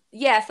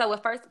 Yeah, so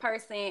with first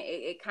person,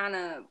 it kind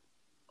of,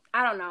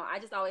 I don't know. I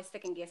just always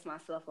second guess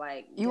myself.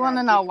 Like, you want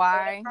to know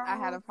why I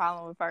had a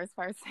problem with first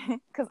person?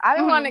 Because I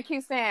didn't want to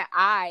keep saying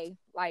I,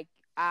 and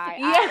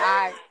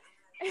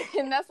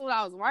that's what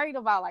I was worried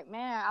about. Like,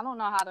 man,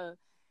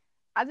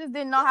 I just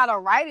didn't know how to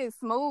write it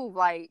smooth.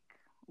 Like,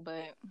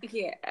 but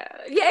yeah,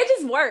 it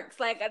just works.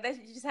 Like,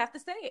 you just have to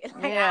say it.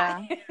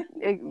 Like,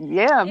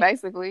 yeah,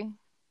 basically.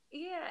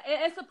 Yeah,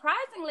 and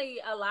surprisingly,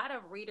 a lot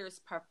of readers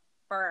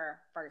prefer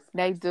first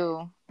They person.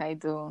 do. They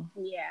do.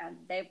 Yeah,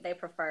 they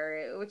prefer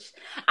it, which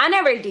I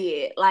never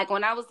did. Like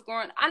when I was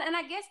growing, and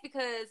I guess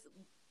because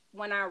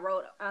when I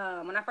wrote,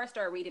 when I first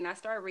started reading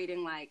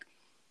like,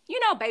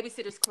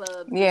 Babysitters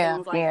Clubs and Yeah,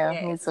 things like yeah,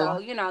 me that. too. So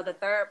the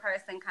third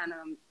person kind of,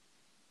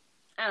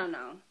 I don't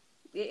know,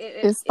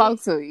 It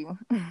spoke to you.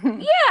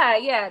 yeah,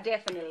 yeah,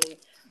 definitely.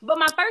 But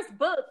my first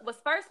book was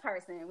first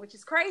person, which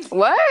is crazy.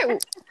 What?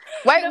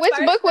 Wait, The which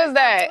first book book was I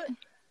that?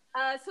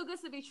 booked, Too Good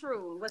to Be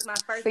True, was my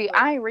first See, book.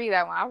 I ain't read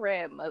that one. I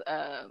read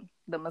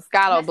the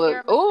Moscato book.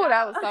 Mascara Oh,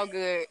 that was Moscato. so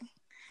good.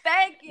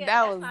 Thank you. That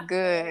That's was my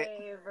good.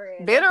 favorite.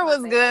 That's Bitter my was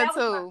favorite. But good that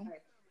was my too.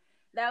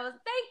 first.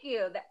 Thank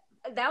you.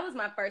 That was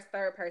my first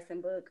third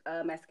person book,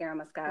 Mascara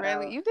Really,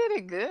 Moscato. you did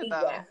it good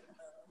Yeah. though.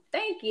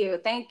 Thank you.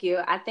 Thank you.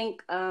 I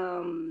think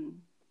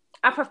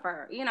I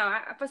prefer,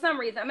 for some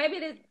reason, maybe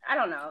it is, I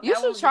don't know. You That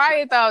one should was just try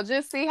my it though.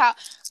 Just see how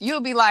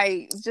you'll be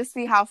like. Just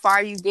see how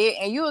far you get,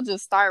 and you'll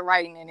just start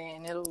writing it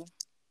in. It'll.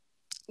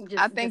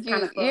 I think just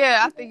kind you. of flow.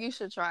 Yeah, I think you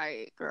should try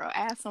it, girl.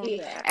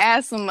 Yeah.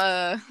 Add some.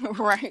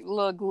 Right,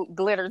 little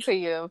glitter to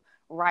your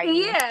writing.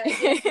 Yeah,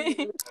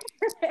 definitely.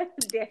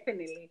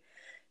 Definitely.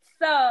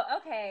 So,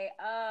 okay,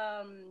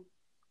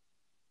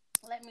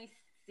 let me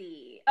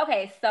see.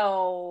 Okay,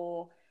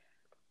 so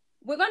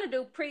we're gonna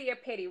do Pretty or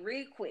Petty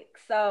real quick.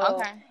 So,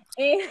 Okay.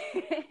 in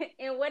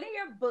in one of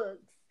your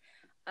books,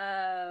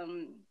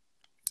 um,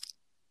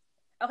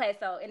 okay,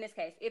 so in this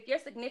case, if your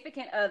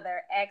significant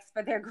other asks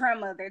for their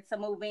grandmother to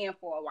move in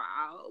for a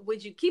while,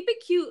 would you keep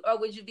it cute or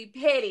would you be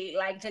petty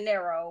like De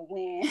Niro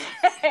when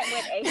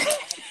when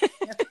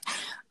Ahab?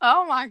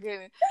 Oh my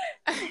goodness.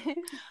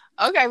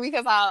 Okay,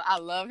 because I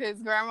love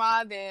his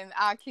grandma, then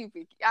I'll keep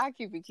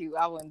it cute.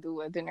 I wouldn't do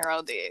what De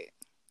Niro did.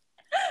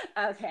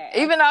 Okay,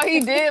 Even though he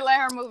okay. did let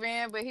her move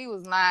in, but he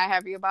was not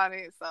happy about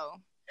it. So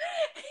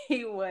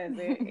He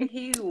wasn't.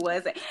 He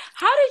wasn't.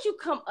 How did you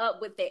come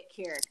up with that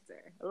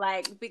character?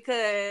 Like,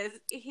 because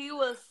he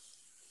was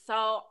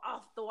so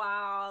off the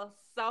wall,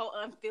 so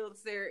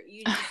unfiltered,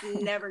 you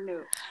just never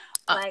knew.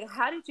 Like,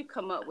 how did you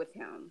come up with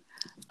him?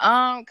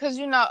 cause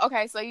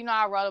okay, so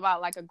I wrote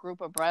about like a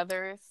group of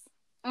brothers,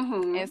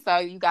 Mm-hmm. and so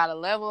you got a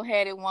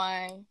level-headed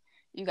one,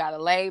 you got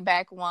a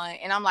laid-back one,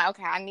 and I'm like,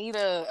 okay, I need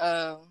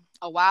a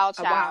wild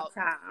A wild child.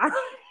 child.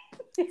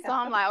 So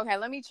I'm like, okay,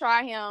 let me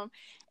try him.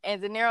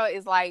 And De Niro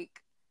is like,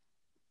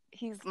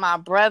 he's my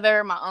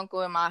brother, my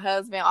uncle, and my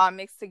husband all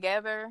mixed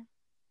together.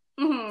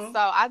 Mm-hmm. So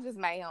I just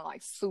made him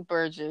like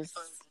super just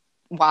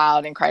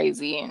wild and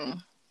crazy,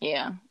 and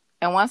yeah.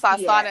 And once I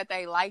saw Yeah. that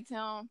they liked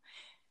him,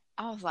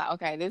 I was like,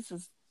 okay,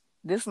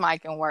 this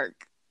might can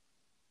work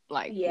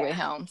like with Yeah.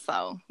 him.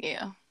 So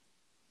yeah.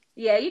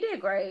 Yeah, you did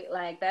great.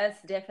 Like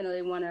that's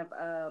definitely one of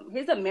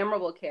he's a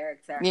memorable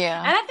character. Yeah.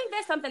 And I think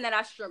that's something that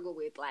I struggle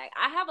with. Like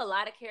I have a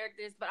lot of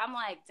characters, but I'm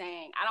like,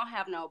 dang, I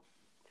haven't A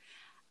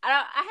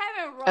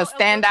wrote a book.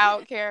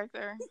 standout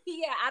character.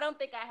 Yeah, I don't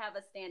think I have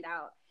a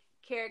standout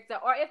character.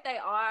 Or if they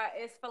are,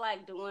 it's for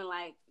like doing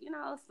like,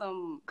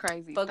 some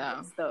Crazy fucked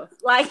up stuff. stuff.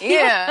 Like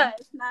Yeah.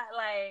 it's not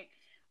like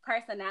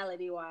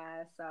personality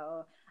wise.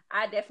 So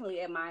I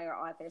definitely admire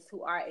authors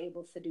who are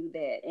able to do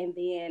that. And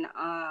then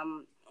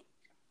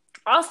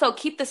also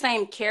keep the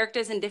same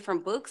characters in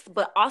different books,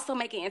 but also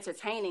make it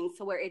entertaining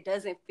to where it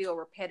doesn't feel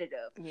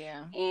repetitive.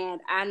 Yeah. And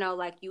I know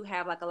like you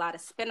have like a lot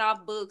of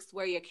spin-off books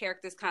where your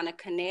characters kind of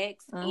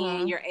connects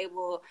and you're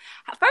able,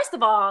 first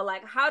of all,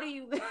 like how do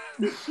you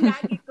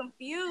not get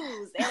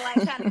confused and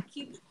like kind of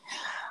keep.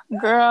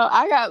 Girl,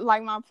 I got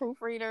like my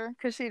proofreader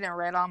because she didn't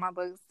read all my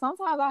books.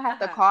 Sometimes I have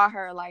to call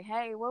her like,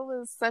 hey, what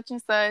was such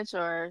and such,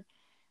 or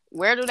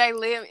where do they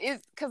live?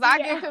 It's because I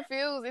get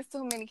confused. It's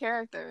too many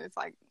characters.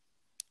 Like,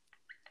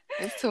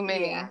 it's too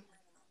many. Yeah.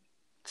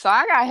 So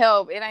I got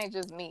help. It ain't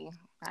just me.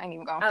 I ain't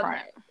even gonna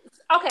front.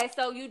 Okay,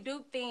 so you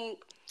do think,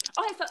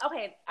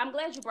 okay, I'm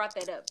glad you brought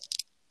that up.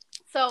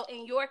 So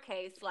in your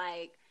case,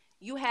 like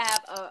you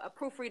have a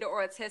proofreader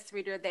or a test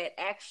reader that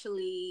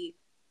actually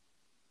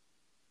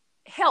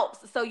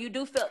helps. So you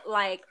do feel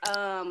like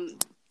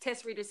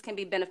test readers can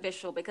be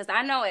beneficial because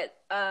I know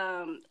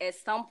at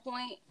some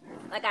point,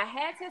 like I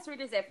had test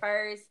readers at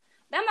first.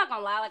 But I'm not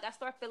gonna lie, like I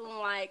started feeling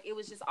like it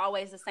was just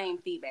always the same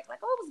feedback. Like,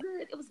 oh,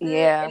 it was good,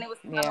 Yeah, and it was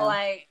kind of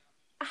like,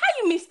 how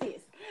you missed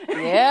this?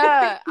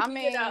 Yeah, I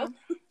mean,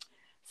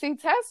 see,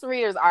 test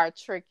readers are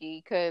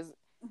tricky because,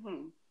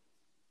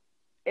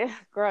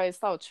 girl, it's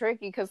so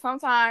tricky because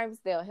sometimes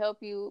they'll help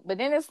you, but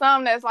then it's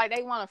some that's like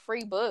they want a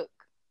free book.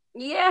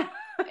 Yeah.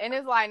 And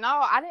it's like, no,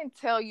 I didn't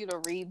tell you to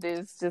read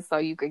this just so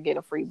you could get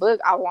a free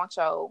book. I want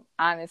your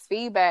honest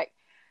feedback.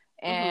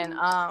 And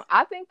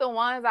I think the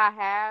ones I've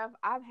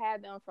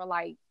had them for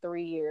like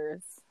 3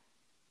 years.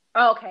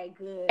 Okay,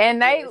 good.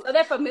 And so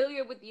they're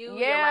familiar with you.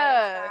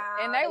 Yeah.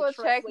 Style, and they would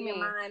check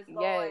me.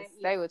 Yes,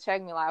 they would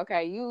check me like,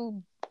 okay,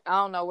 I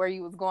don't know where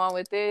you was going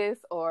with this,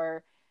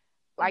 or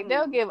like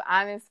they'll give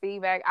honest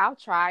feedback. I'll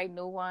try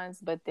new ones,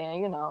 but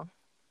then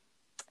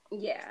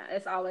yeah,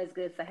 it's always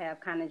good to have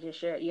kind of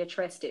just your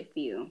trusted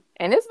few.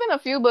 And it's been a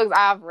few books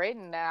I've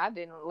written that I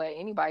didn't let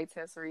anybody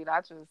test read.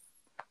 I just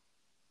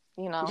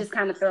you know. Just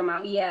kind of throw them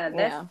out. Yeah,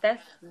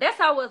 that's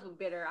how I was with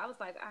Bitter. I was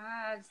like,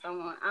 I just don't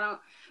want. I don't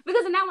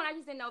because in that one I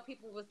just didn't know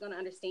people was gonna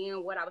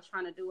understand what I was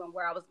trying to do and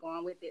where I was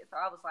going with it. So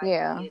I was like,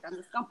 yeah, I'm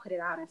just gonna put it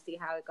out and see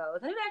how it goes.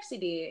 And it actually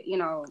did,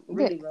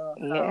 really well.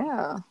 So,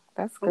 yeah,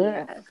 that's good.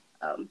 Yeah.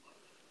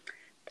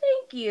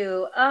 Thank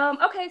you.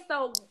 Okay,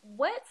 so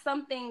what's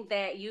something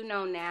that you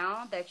know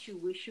now that you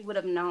wish you would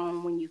have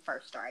known when you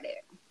first started?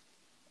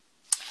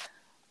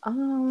 I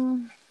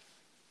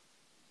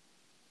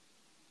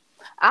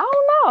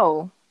don't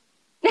know.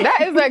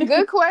 That is a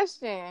good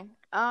question.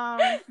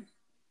 I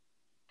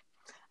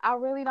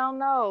really don't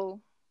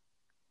know.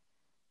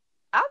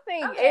 I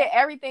think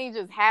everything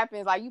just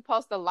happens. Like, you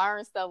supposed to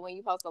learn stuff when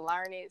you supposed to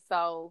learn it.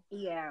 So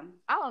yeah,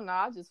 I don't know.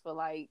 I just feel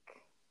like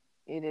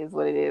it is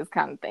what it is,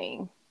 kind of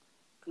thing.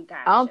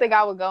 Gotcha. I don't think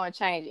I would go and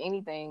change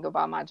anything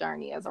about my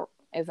journey as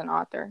an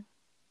author.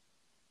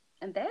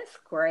 And that's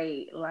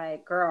great,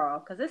 like, girl,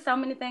 because there's so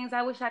many things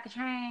I wish I could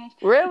change.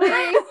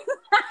 Really?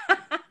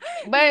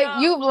 But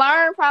you've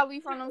learned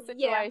probably from those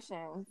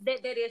situations. Yeah,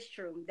 that is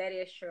true. That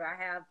is true. I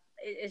have.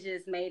 It's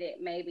just made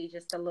it maybe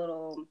just a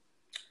little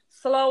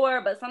slower,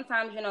 but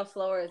sometimes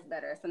slower is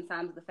better.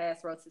 Sometimes the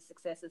fast road to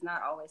success is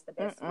not always the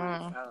best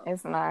one. So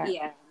it's not.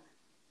 Yeah,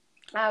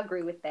 I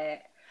agree with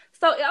that.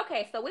 So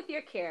okay, so with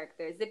your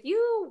characters, if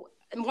you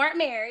weren't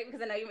married,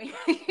 because I know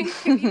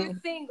if you're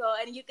single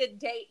and you could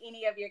date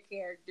any of your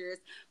characters,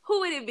 who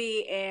would it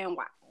be and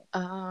why?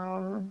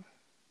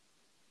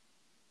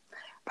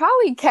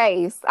 Probably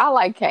Case. I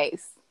like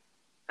Case.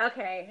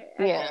 Okay.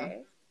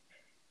 Yeah.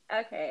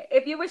 Okay.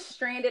 If you were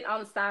stranded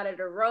on the side of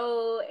the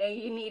road and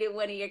you needed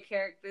one of your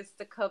characters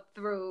to come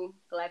through,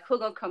 like, who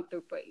gonna come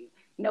through for you?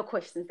 No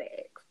questions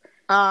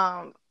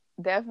asked.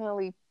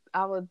 Definitely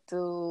I would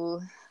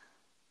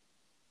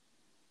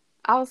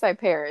say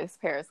Paris.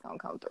 Paris gonna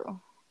come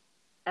through.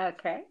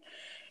 Okay.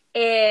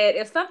 And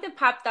if something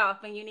popped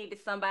off and you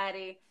needed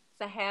somebody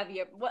to have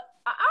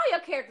all your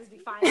characters be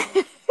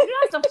fighters. You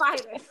have some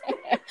fighters.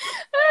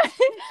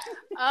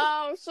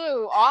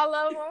 Shoot, all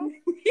of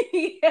them.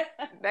 Yeah.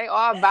 They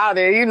all about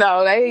it,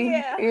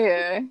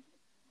 Yeah.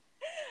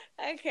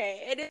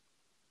 Okay. And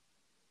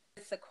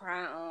it's a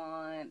cry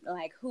on.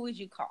 Like, who would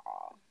you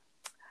call?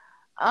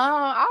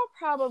 I'll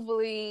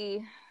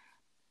probably.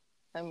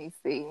 Let me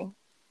see.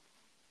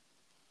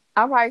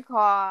 I'll probably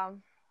call.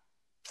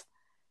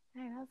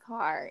 Hey, that's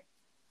hard.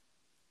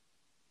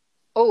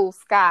 Oh,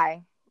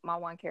 Sky. My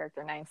one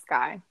character named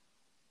Sky.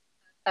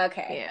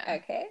 Okay. Yeah.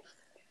 Okay.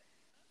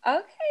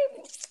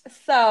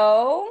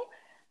 So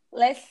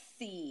let's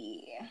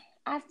see.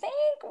 I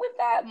think we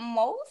got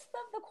most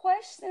of the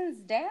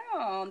questions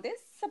down.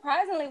 This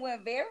surprisingly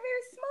went very,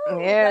 very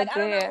smooth. Yeah, I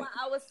don't know why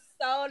I was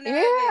so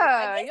nervous.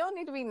 Yeah, you don't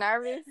need to be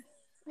nervous.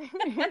 I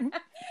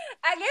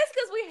guess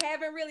because we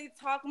haven't really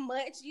talked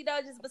much,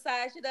 just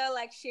besides,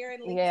 like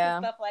sharing links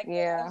and stuff like that.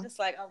 I was just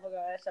like, oh my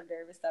gosh, I'm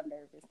nervous.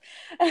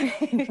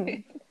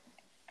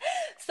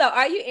 So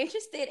are you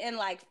interested in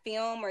like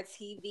film or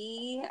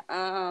TV?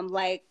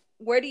 Like,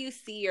 where do you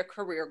see your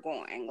career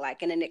going,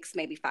 like in the next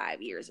maybe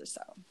 5 years or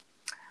so?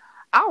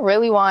 I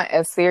really want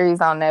a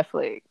series on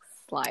Netflix.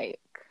 Like,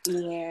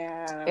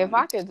 yeah, if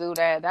I could do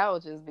that, that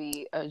would just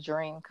be a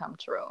dream come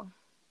true.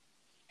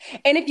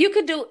 And if you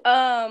could do,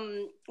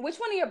 which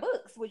one of your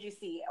books would you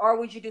see? Or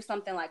would you do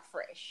something like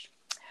Fresh?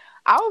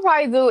 I would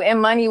probably do In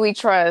Money We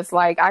Trust.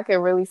 Like, I could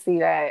really see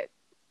that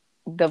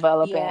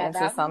developing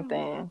into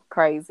something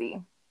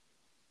crazy.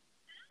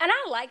 And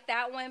I like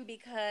that one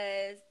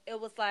because it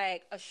was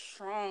like a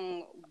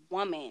strong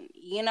woman,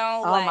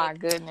 Oh, like, my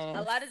goodness.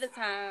 A lot of the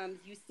times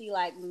you see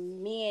like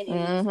men in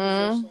these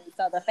positions.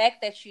 So the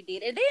fact that you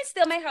did it, then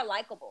still made her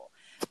likable.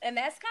 And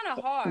that's kind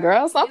of hard.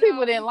 Girl, some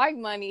people didn't like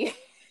Money.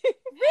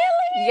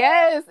 Really?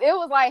 Yes, it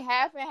was like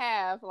half and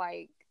half.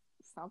 Like,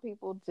 some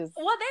people just.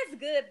 Well, that's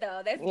good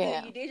though. That's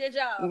good. You did your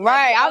job.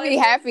 Right. I'll be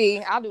happy.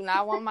 I do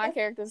not want my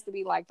characters to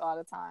be liked all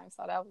the time.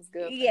 So that was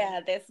good.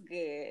 Yeah, that's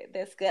good.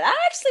 That's good. I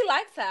actually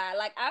liked her.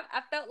 Like,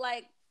 I felt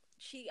like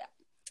she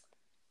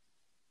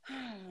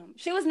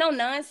was no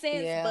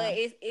nonsense, but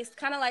it's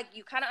kind of like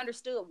you kind of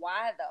understood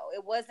why though.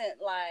 It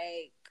wasn't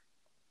like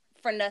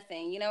for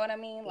nothing. You know what I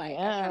mean?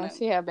 Like,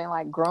 she had been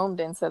like groomed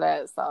into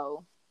that.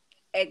 So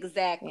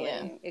exactly.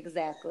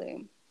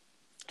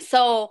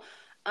 So,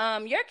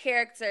 your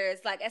characters,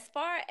 like, as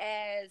far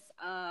as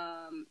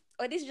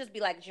or these just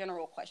be like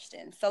general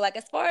questions. So, like,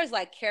 as far as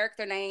like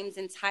character names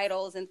and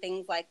titles and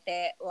things like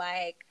that,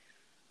 like,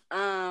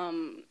 how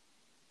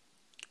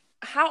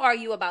are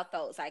you about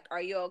those? Like,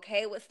 are you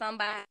okay with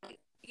somebody,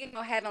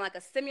 having like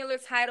a similar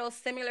title,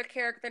 similar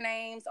character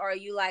names, or are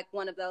you like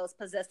one of those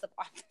possessive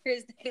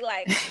authors that be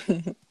like?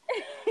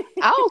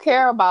 I don't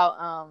care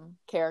about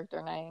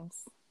character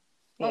names.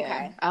 Yeah,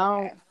 okay. I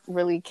don't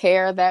really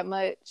care that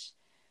much.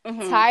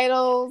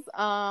 Titles,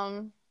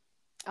 I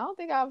don't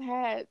think I've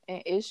had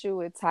an issue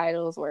with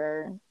titles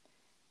where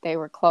they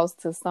were close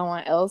to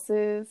someone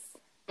else's.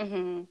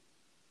 Yeah,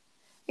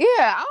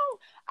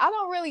 I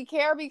don't really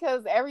care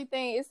because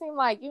everything, it seemed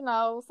like,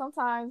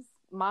 sometimes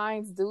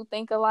minds do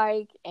think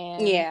alike,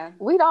 and Yeah.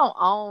 we don't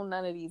own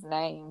none of these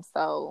names,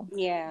 so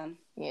Yeah.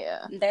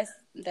 yeah.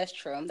 That's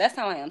true. That's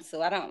how I am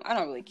too. I don't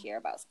really care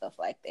about stuff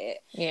like that.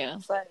 Yeah.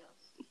 But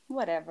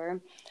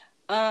whatever.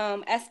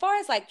 As far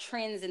as like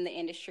trends in the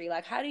industry,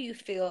 like how do you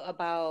feel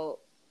about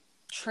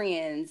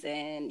trends,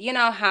 and you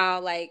know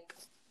how like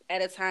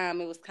at a time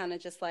it was kind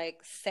of just like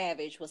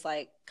Savage was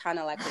like kind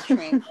of like the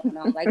trend going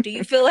on. Like, do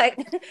you feel like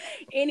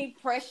any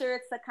pressure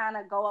to kind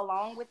of go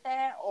along with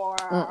that, or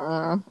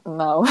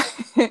no?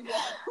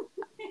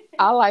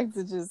 I like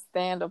to just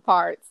stand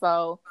apart.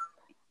 So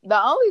the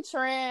only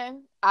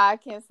trend I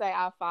can say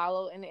I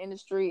follow in the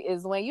industry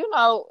is when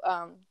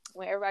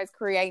when everybody's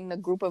creating a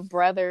group of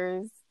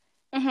brothers.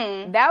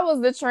 Mm-hmm. That was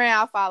the trend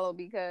I followed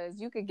because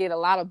you could get a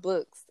lot of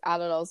books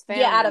out of those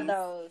families. Yeah, out of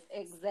those,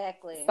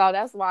 exactly. So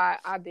that's why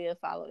I did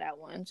follow that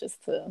one,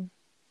 just to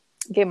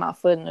get my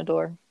foot in the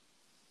door.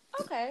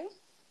 Okay.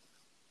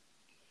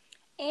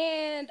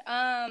 And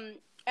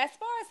as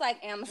far as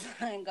like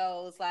Amazon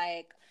goes,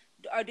 like,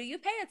 or do you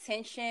pay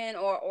attention,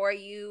 or are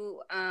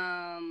you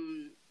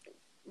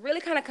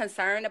really kind of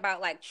concerned about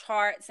like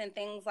charts and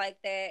things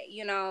like that?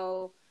 You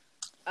know,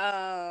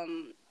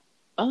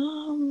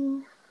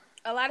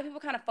 a lot of people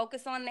kind of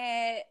focus on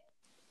that,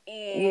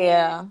 and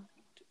yeah,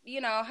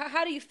 you know,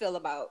 how do you feel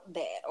about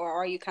that, or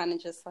are you kind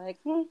of just like,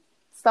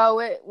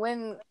 So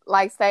when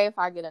like say if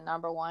I get a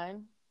number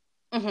one,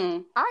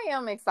 mm-hmm. I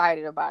am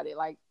excited about it.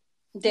 Like,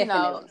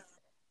 Definitely.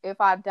 If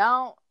I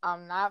don't,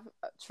 I'm not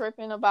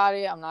tripping about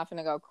it. I'm not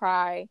gonna go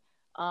cry.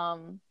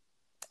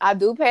 I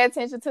do pay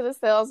attention to the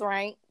sales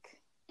rank.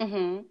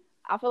 Mm-hmm.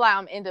 I feel like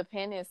I'm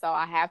independent, so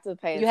I have to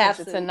pay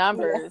attention to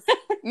numbers.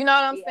 Yeah. You know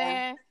what I'm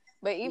saying?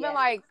 But even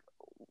like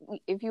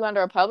if you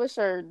under a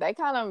publisher, they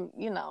kind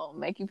of,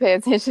 make you pay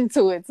attention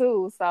to it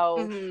too.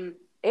 So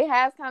it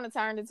has kind of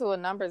turned into a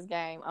numbers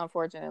game,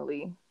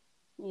 unfortunately.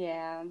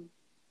 Yeah.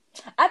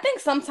 I think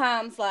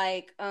sometimes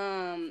like,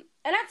 and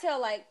I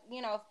tell like,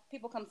 if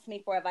people come to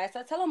me for advice,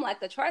 I tell them like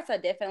the charts are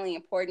definitely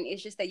important.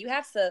 It's just that you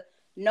have to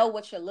know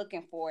what you're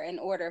looking for in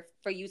order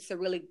for you to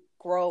really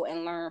grow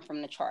and learn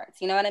from the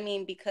charts. You know what I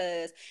mean?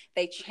 Because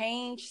they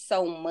change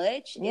so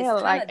much. Yeah,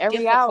 it's like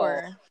every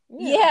hour.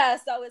 Yeah,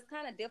 so it's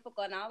kind of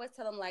difficult. And I always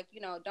tell them like,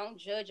 don't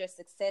judge your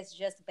success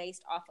just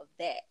based off of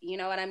that. You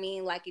know what I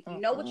mean? Like if you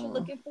know what you're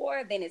looking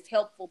for, then it's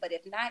helpful. But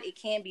if not, it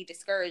can be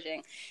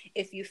discouraging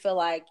if you feel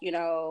like,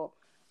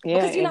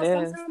 because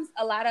sometimes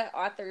a lot of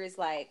authors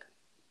like,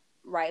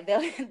 right,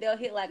 they'll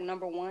hit like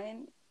number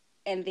one,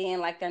 and then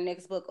like their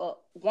next book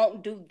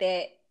won't do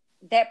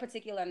that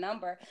particular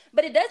number,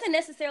 but it doesn't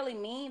necessarily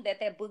mean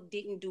that book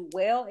didn't do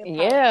well.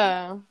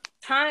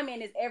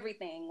 Timing is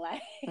everything,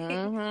 like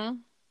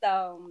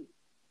so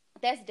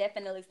that's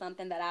definitely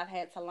something that I've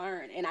had to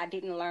learn, and I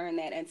didn't learn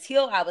that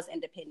until I was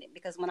independent,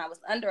 because when I was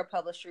under a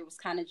publisher, it was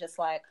kind of just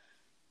like,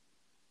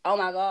 oh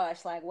my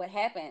gosh, like what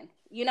happened?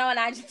 And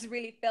I just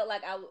really felt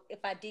like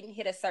if I didn't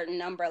hit a certain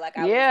number, like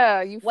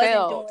I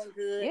wasn't doing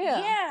good.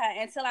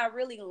 Yeah, until I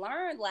really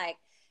learned, like,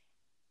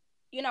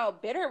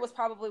 Bitter was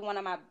probably one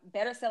of my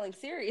better selling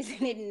series,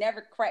 and it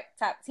never cracked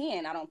top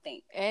 10, I don't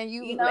think. And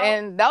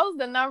and those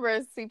the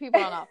numbers, see,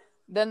 people don't know.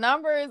 The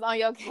numbers on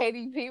your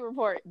KDP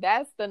report,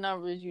 that's the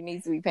numbers you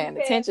need to be paying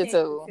attention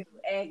to.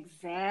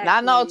 Exactly.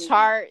 Not no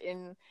chart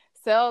and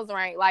sales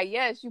rank. Like,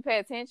 yes, you pay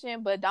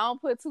attention, but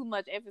don't put too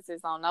much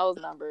emphasis on those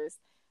numbers.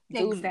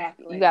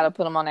 Exactly. You got to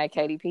put them on that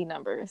KDP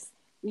numbers.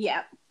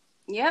 Yep.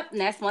 And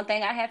that's one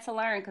thing I had to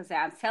learn, because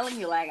I'm telling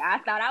you, like, I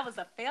thought I was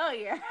a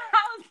failure.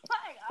 I was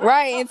like,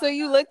 right, until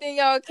you looked in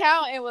your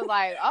account and was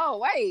like, oh,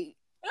 wait.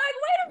 Like,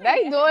 wait a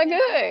minute. They doing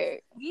good.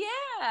 Yeah,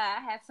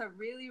 I had to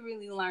really,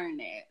 really learn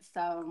that.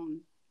 So,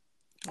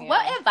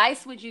 what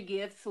advice would you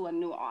give to a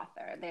new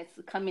author that's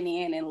coming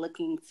in and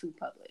looking to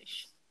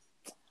publish?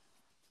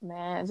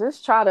 Man,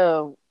 just try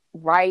to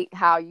write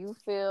how you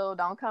feel.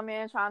 Don't come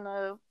in trying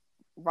to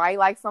write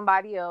like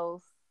somebody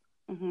else.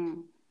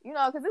 Mm-hmm.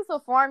 Because it's a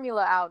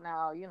formula out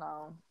now,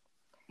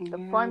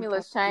 The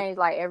formulas change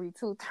like every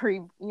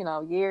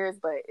 2-3, years,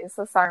 but it's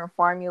a certain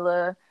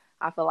formula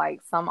I feel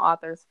like some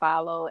authors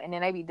follow, and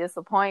then they be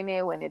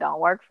disappointed when it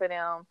don't work for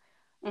them.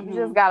 Mm-hmm. You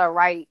just gotta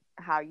write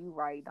how you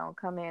write. Don't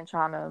come in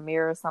trying to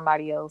mirror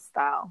somebody else's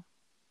style.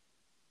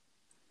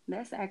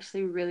 That's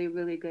actually really,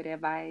 really good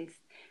advice.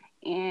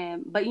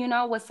 But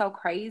what's so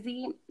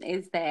crazy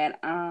is that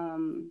I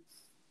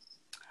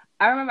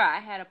remember I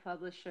had a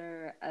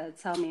publisher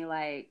tell me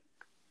like,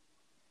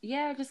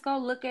 yeah, just go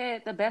look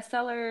at the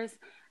bestsellers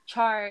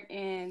chart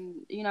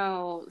and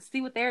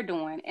see what they're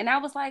doing. And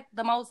that was like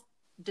the most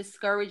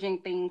discouraging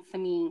thing to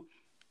me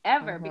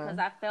ever, because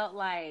I felt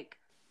like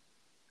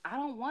I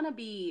don't want to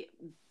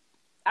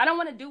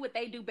do what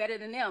they do better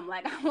than them.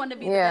 Like, I want to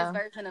be the best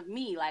version of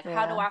me. Like,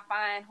 how do I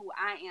find who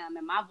I am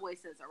and my voice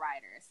as a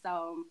writer?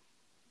 So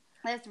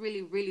that's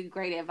really, really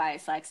great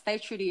advice. Like, stay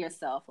true to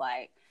yourself.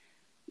 Like,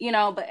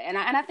 but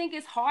I think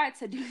it's hard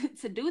to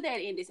do that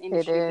in this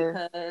industry,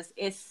 because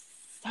it's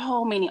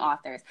so many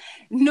authors,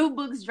 new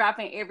books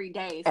dropping every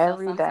day. So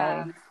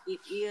sometimes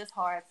it is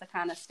hard to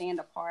kind of stand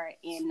apart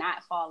and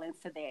not fall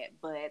into that.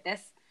 But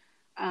that's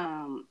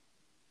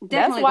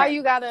That's why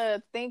you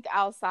gotta think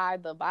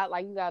outside the box.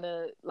 Like you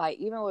gotta, like,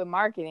 even with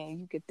marketing,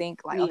 you could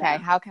think like, okay,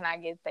 how can I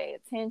get their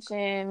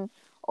attention?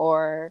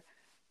 Or,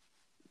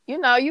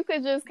 you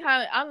could just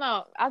kind of, I don't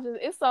know,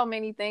 it's so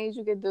many things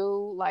you could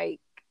do. Like,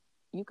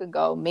 you could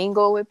go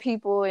mingle with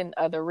people in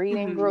other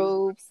reading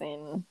groups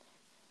and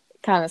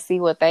kind of see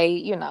what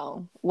they,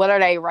 what are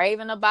they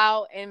raving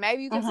about, and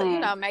maybe you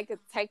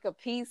can, take a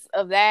piece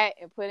of that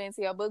and put it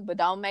into your book, but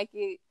don't make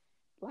it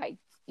like,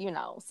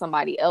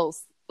 somebody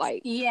else.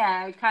 Like,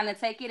 yeah, kind of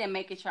take it and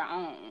make it your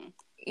own.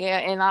 Yeah,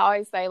 and I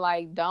always say,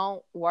 like,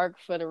 don't work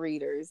for the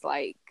readers.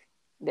 Like,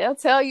 they'll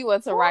tell you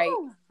what to write,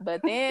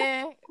 but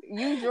then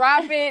you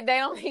drop it, they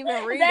don't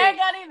even read it. They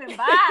don't even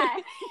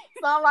buy.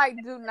 So I'm like,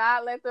 do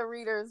not let the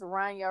readers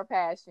run your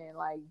passion.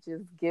 Like,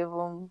 just give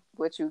them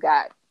what you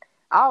got.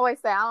 I always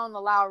say I don't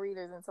allow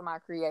readers into my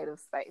creative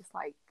space.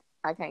 Like,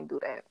 I can't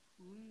do that.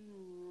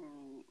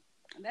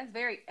 That's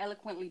very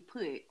eloquently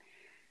put.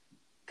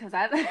 Cause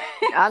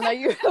I know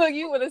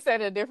you would have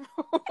said it a different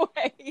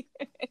way.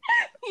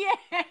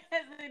 Yes,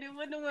 it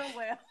wouldn't have went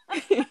well.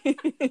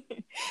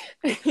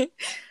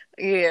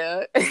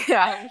 Yeah,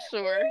 I'm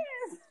sure.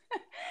 Yes.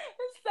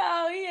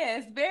 So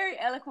yes, very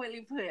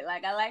eloquently put.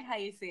 Like, I like how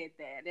you said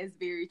that. That's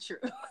very true.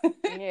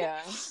 Yeah.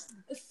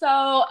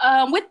 So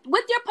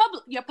with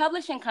your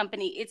publishing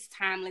company, it's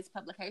Timeless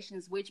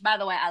Publications, which, by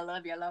the way, I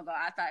love your logo.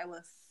 I thought it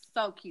was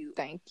so cute.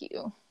 Thank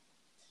you.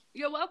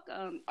 You're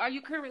welcome. Are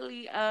you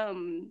currently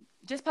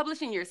just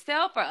publishing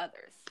yourself or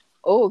others?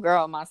 Oh,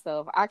 girl,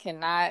 myself. I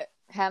cannot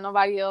have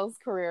nobody else's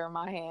career in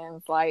my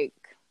hands. Like,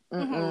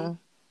 I'm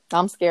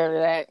scared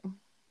of that.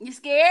 You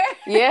scared?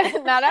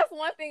 Yeah. Now, that's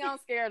one thing I'm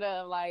scared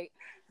of. Like,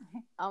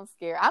 I'm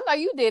scared. I know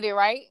you did it,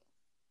 right?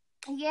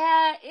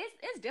 Yeah,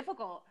 it's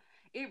difficult.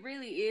 It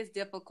really is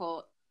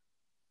difficult.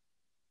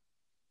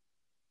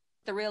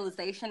 The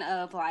realization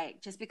of,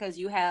 like, just because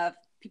you have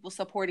people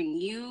supporting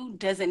you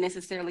doesn't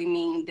necessarily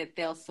mean that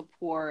they'll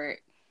support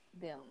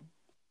them.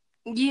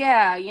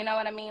 Yeah, you know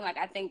what I mean? Like,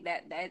 I think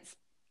that's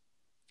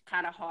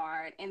kind of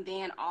hard. And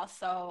then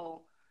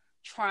also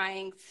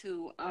trying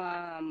to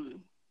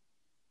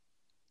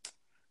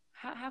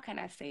how can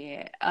I say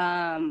it?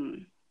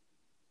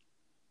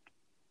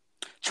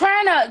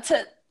 Trying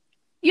to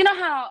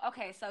how,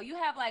 okay, so you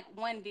have like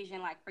one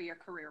vision, like, for your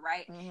career,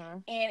 right?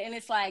 And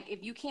it's like,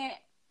 if you can't,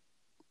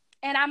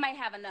 and I might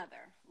have another,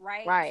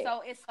 right?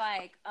 So it's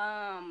like,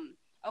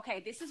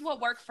 okay, this is what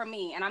worked for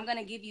me, and I'm going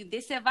to give you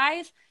this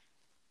advice,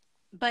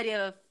 but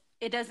if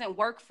it doesn't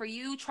work for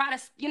you, try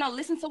to,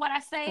 listen to what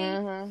I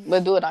say.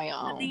 But do it on your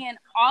own.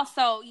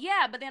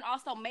 But then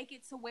also make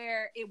it to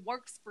where it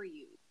works for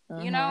you.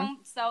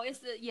 So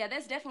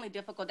that's definitely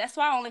difficult. That's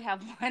why I only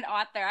have one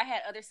author. I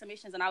had other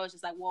submissions and I was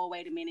just like, whoa,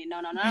 wait a minute.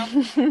 No.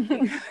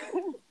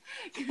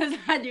 Because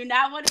I do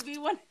not want to be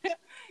one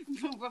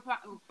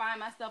find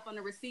myself on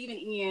the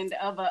receiving end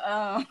of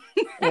a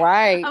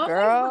right,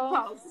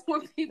 girl.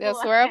 They'll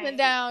swear up and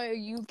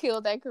down you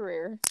killed that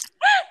career.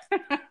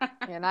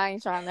 And I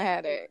ain't trying to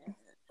have that.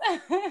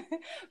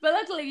 But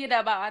luckily,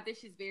 my author,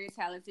 she's very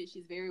talented.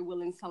 She's very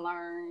willing to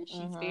learn.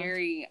 She's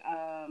very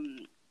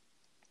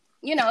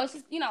it's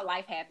just,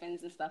 life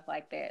happens and stuff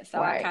like that.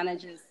 So I kind of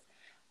just,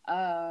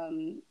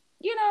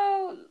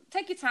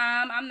 take your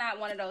time. I'm not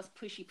one of those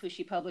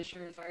pushy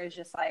publishers where it's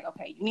just like,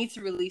 okay, you need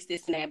to release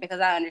this and that, because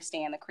I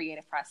understand the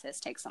creative process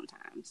takes some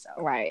time. So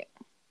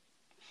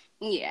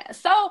yeah.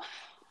 So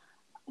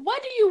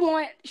what do you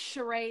want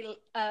Sheree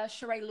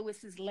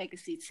Lewis's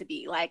legacy to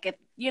be? Like, if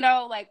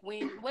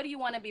what do you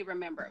want to be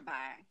remembered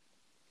by?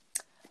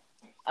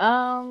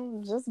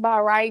 Just by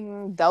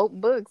writing dope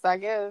books, I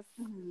guess.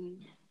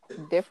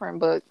 Different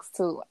books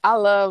too. I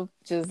love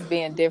just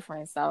being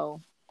different,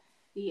 so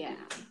yeah.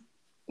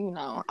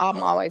 I'm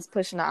always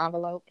pushing the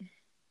envelope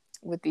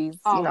with these,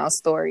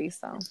 stories.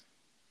 So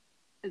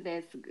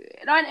that's good.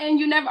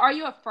 And are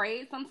you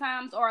afraid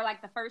sometimes, or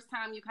like the first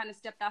time you kind of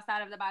stepped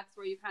outside of the box,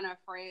 were you kind of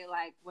afraid,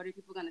 like, what are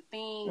people gonna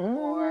think?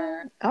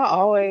 Or I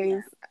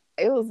always,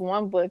 it was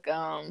one book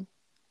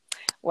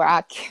where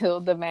I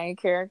killed the main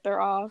character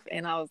off,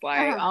 and I was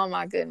like, oh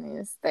my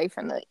goodness, they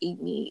finna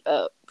eat me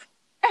up.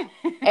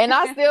 And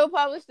I still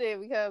published it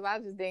because I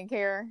just didn't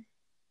care.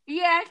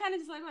 Yeah, I kind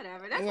of just like,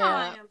 whatever. That's how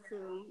I am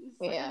too.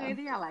 It's like,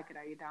 either y'all like it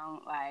or you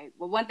don't. Like,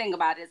 well, one thing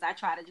about it is I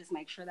try to just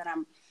make sure that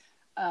I'm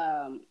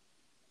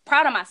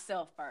proud of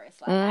myself first.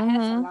 Like, I had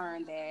to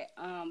learn that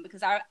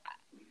because I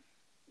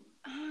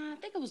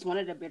think it was one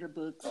of the bitter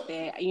books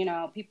that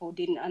people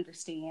didn't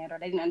understand, or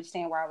they didn't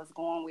understand where I was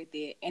going with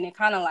it, and it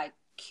kind of like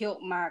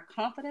killed my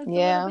confidence. A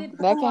little bit.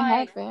 That can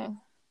happen.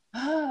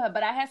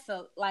 But I had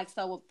to,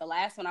 so with the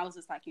last one, I was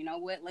just like, you know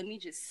what? Let me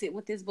just sit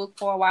with this book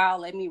for a while.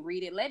 Let me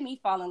read it. Let me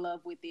fall in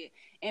love with it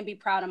and be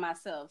proud of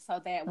myself, so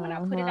that when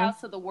I put it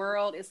out to the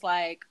world, it's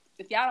like,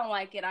 if y'all don't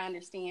like it, I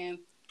understand,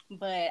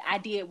 but I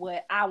did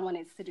what I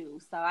wanted to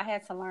do. So I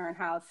had to learn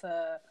how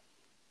to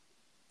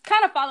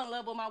kind of fall in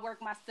love with my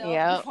work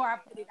myself before I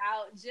put it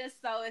out,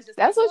 just so it's just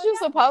that's like, what you're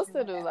supposed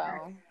to do,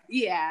 though.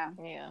 Yeah,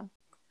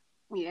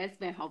 it's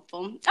been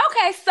helpful.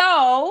 Okay,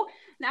 so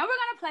now we're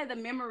gonna play the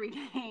memory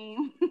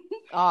game.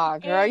 Oh,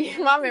 girl,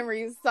 my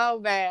memory is so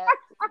bad.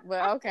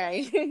 But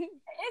okay.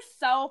 It's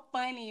so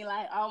funny.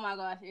 Like, oh my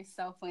gosh, it's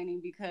so funny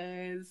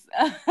because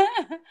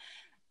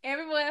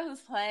everyone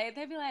who's played,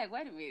 they'd be like,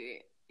 wait a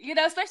minute. You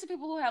know, especially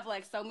people who have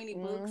like so many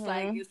books,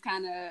 like it's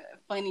kind of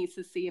funny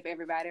to see if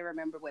everybody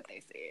remember what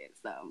they said.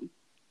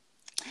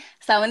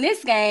 So in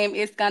this game,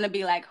 it's gonna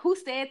be like who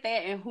said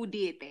that and who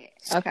did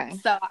that. Okay.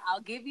 So I'll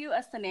give you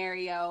a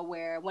scenario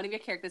where one of your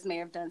characters may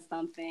have done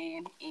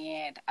something,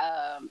 and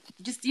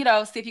just see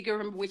if you can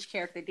remember which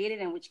character did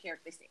it and which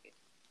character said it.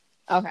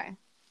 Okay.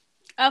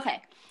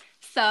 Okay.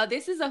 So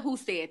this is a who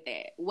said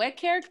that. What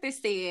character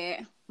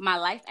said, "My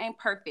life ain't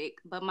perfect,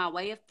 but my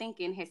way of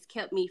thinking has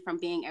kept me from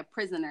being a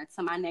prisoner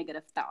to my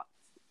negative thoughts"?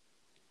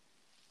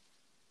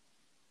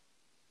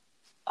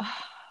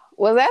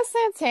 Was that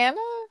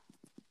Santana?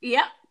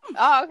 Yep.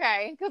 Oh,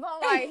 okay. Because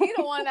I'm like, he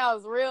the one that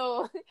was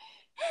real.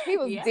 He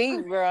was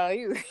deep,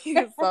 bro. He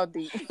was so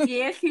deep.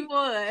 Yes, he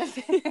was.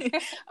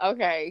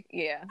 Okay.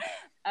 Yeah.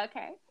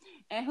 Okay.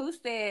 And who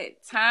said,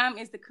 "Time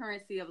is the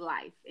currency of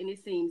life, and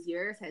it seems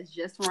yours has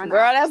just run out"?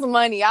 Girl, that's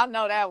money. I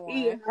know that one.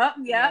 Yep.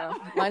 Yeah.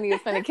 Money is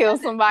finna kill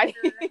somebody.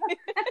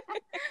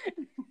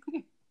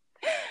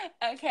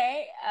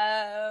 Okay.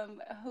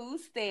 Who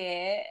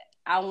said,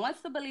 "I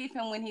want to believe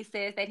him when he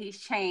says that he's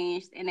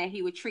changed and that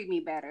he would treat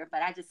me better,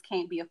 but I just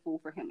can't be a fool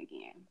for him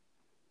again"?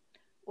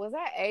 Was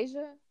that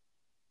Asia?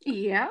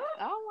 Yeah.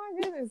 Oh my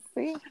goodness.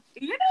 See?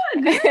 You're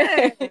doing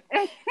good.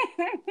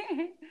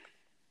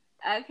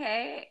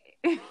 Okay.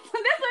 That's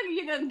what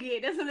you're going to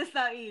get. This one is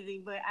so easy,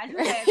 but I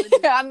just had to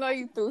do I know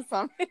you threw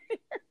something.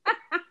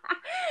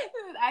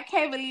 I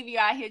can't believe you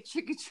out here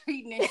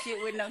trick-or-treating and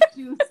shit with no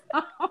shoes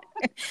on.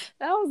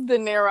 That was De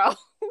Niro.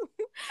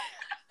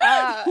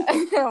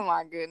 Oh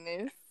my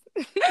goodness.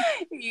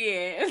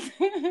 Yes.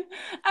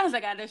 I was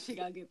like, I know she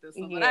gonna get this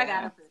one, but I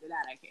gotta figure it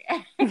out. I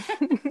can't.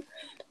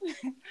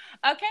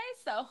 Okay,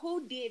 so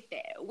who did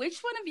that?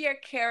 Which one of your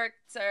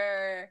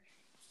characters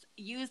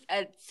used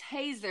a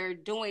taser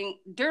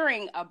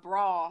during a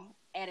brawl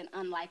at an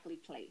unlikely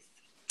place?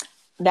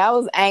 That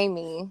was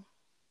Amy,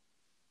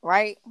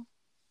 right?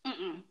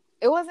 Mm-mm.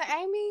 It wasn't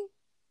Amy?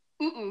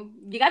 Mm-mm.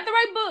 You got the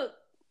right book.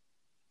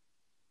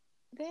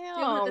 Damn.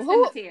 It was the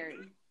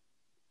cemetery.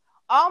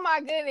 Oh my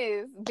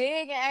goodness.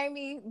 Big and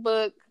Amy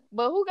book.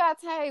 But who got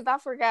tased? I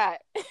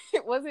forgot.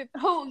 Was it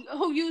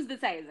who used the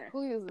taser?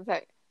 Who used the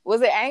taser?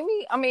 Was it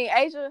Amy? I mean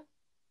Asia?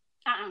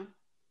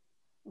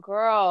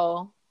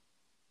 Girl.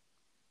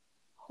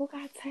 Who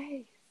got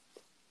tased?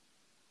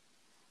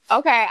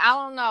 Okay, I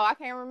don't know. I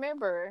can't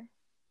remember.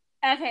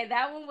 Okay,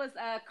 that one was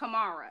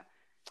Kamara.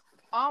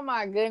 Oh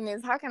my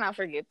goodness. How can I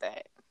forget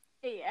that?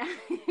 Yeah.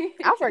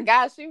 I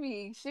forgot she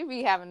be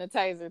having a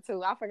taser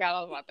too. I forgot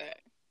all about that.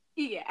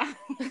 Yeah.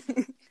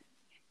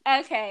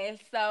 Okay,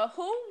 so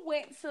who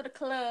went to the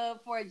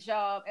club for a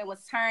job and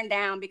was turned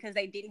down because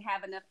they didn't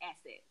have enough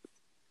assets?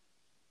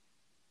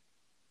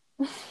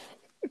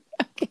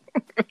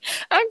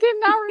 I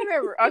cannot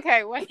remember.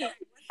 Okay, wait.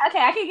 Okay,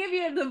 I can give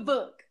you the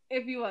book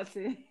if you want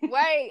to.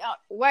 Wait.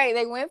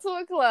 They went to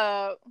a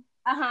club.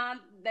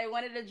 They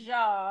wanted a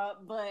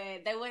job,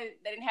 but they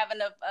didn't have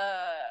enough.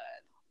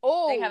 They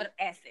didn't have enough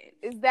assets.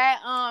 Is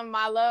that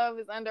My Love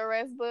Is Under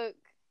Arrest book?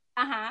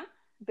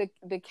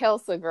 The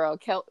Kelsa girl.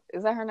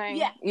 Is that her name?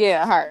 Yeah.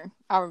 Yeah, her.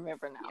 I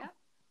remember now.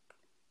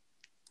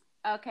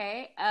 Yeah.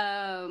 Okay.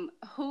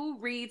 Who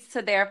reads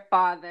to their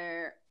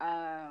father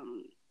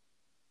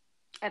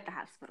at the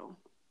hospital?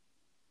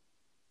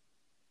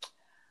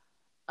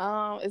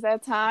 Is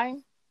that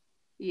Time?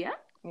 Yeah.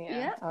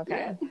 Yeah.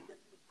 Okay. Yeah.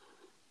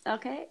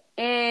 Okay.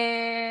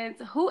 And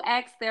who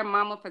asked their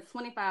mama for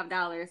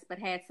 $25 but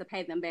had to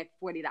pay them back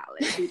 $40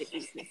 due to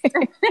interest?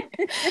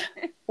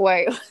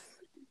 Wait.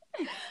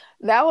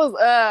 That was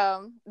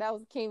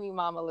Kimi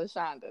Mama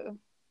LaShonda.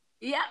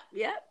 Yep.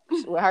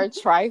 With her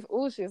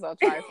trifle. Ooh, she's so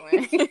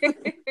trifling.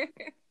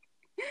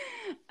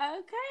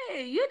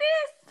 Okay, you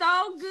did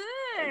so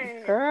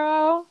good,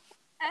 girl.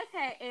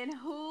 Okay, and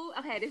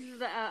this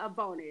is a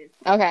bonus.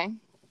 Okay,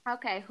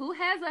 who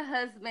has a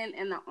husband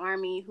in the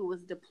army who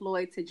was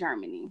deployed to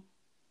Germany?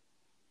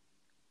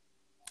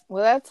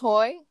 Well, that's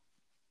Toy.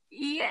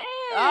 Yes.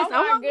 Oh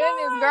my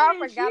goodness, girl, I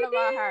forgot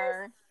about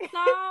her.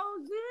 So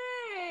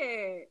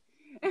good.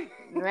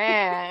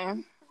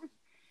 Man.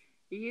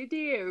 You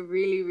did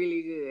really,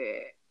 really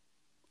good.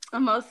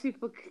 Most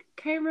people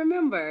can't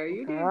remember.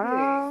 You did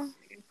good.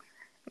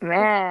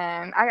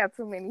 Man, I got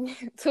too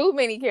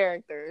many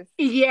characters.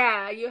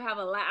 Yeah, you have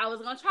a lot. I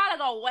was gonna try to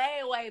go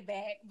way, way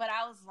back, but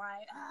I was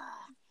like,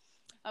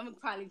 I'm gonna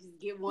probably just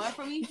get one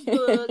from each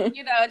book,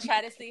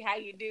 try to see how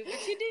you do. But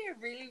you did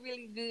really,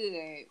 really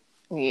good.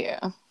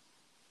 Yeah.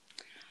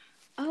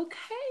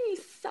 Okay,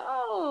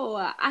 so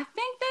I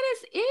think that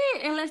is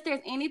it. Unless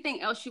there's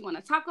anything else you want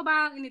to talk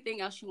about,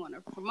 anything else you want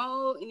to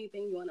promote,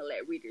 anything you want to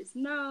let readers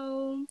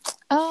know.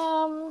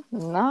 No,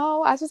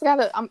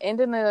 I'm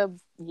ending the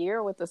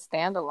year with a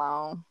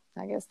standalone.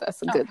 I guess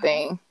that's a good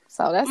thing.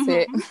 So that's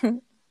it.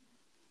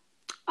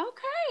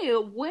 Okay,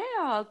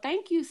 Well,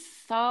 thank you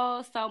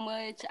so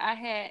much. I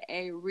had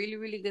a really,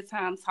 really good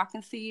time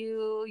talking to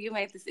you. You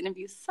made this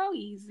interview so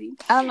easy.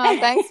 Oh no,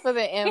 thanks for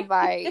the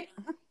invite.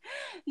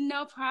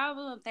 No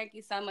problem. Thank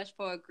you so much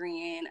for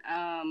agreeing.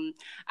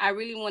 I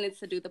really wanted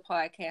to do the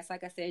podcast,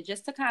 like I said,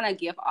 just to kind of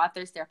give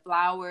authors their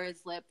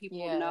flowers, let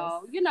people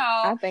know,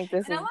 I think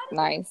this is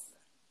nice.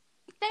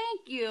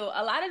 Thank you.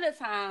 A lot of the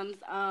times,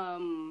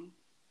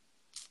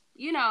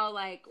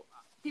 like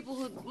people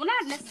who, well,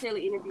 not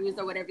necessarily interviews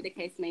or whatever the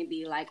case may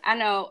be. Like, I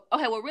know,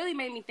 what really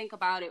made me think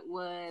about it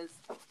was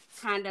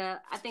kind of,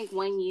 I think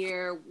one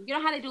year, you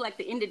know how they do like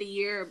the end of the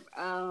year,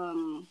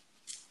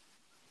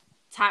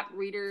 top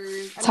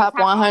readers, top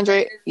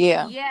 100 authors.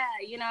 Yeah,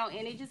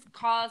 and it just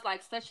caused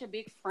like such a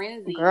big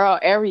frenzy, girl,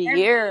 every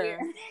year.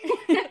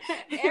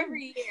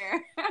 Every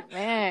year,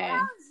 man.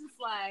 I was just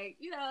like,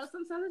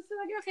 sometimes it's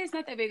like, okay, it's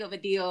not that big of a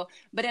deal,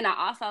 but then I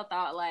also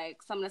thought,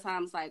 like, some of the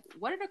times, like,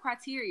 what are the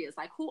criteria?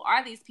 Like, who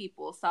are these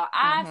people? So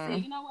I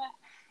said, you know what,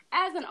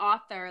 as an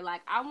author,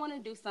 like, I want to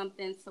do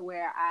something to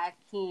where I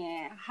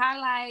can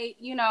highlight,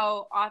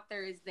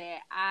 authors that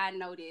I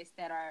notice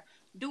that are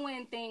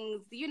doing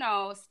things,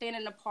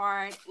 standing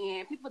apart,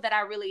 and people that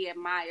I really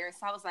admire.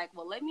 So I was like,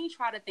 well, let me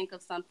try to think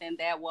of something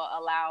that will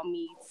allow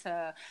me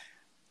to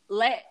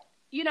let,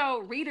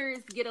 readers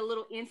get a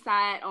little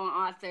insight on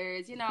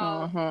authors,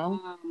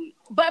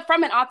 but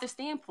from an author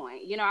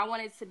standpoint, I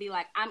want it to be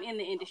like, I'm in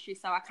the industry,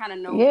 so I kind of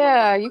know.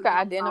 Yeah, you can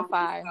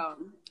identify.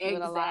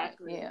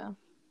 Exactly. Yeah.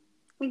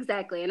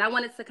 Exactly. And I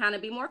want it to kind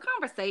of be more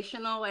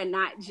conversational and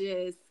not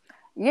just.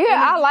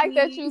 Yeah, I like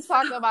that you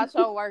talk about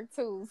your work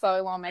too, so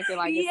it won't make it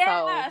like it's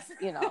so,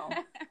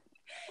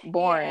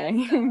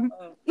 boring.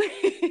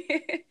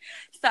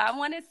 So I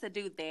wanted to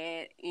do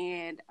that,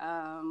 and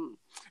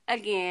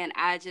again,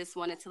 I just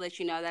wanted to let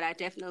you know that I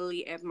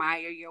definitely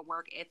admire your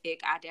work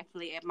ethic. I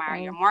definitely admire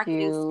your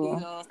marketing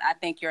skills. I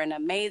think you're an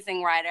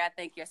amazing writer. I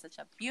think you're such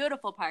a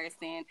beautiful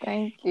person.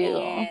 Thank you.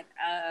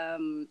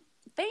 And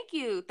thank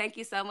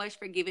you so much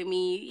for giving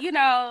me,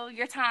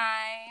 your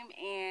time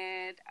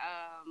and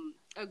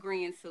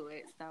agreeing to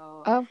it.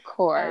 So of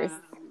course,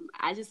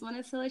 I just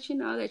wanted to let you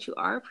know that you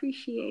are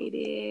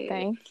appreciated.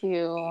 Thank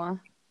you.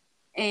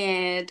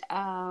 And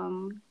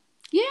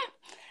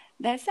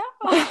that's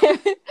all.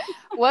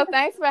 Well,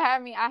 thanks for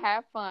having me. I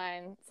have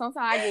fun.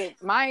 Sometimes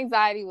my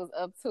anxiety was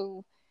up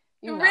too.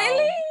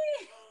 Really?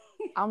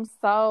 I'm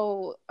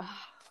so,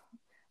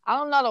 I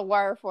don't know the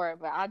word for it,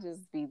 but I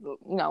just be,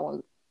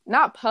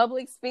 not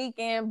public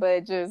speaking,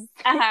 but just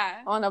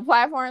on a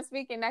platform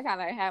speaking, that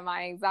kind of had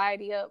my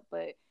anxiety up.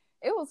 But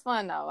it was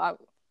fun though.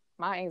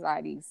 My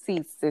anxiety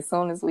ceased as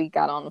soon as we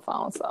got on the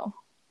phone. So.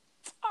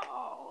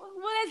 Oh,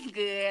 well, that's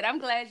good. I'm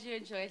glad you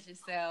enjoyed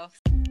yourself.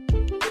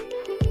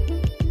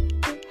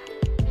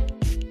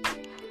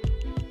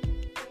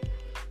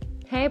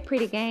 Hey,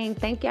 pretty gang.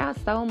 Thank y'all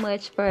so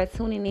much for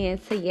tuning in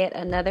to yet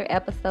another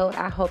episode.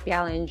 I hope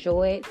y'all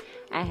enjoyed.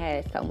 I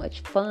had so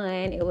much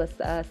fun. It was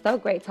so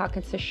great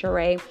talking to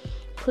Sheree.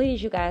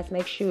 Please, you guys,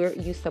 make sure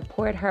you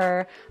support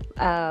her.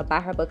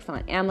 Buy her books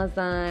on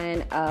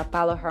Amazon.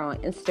 Follow her on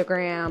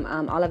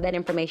Instagram. All of that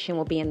information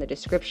will be in the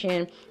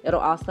description. It'll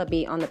also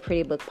be on the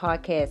Pretty Book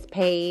Podcast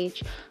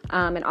page.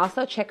 And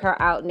also check her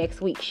out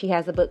next week. She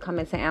has a book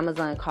coming to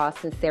Amazon called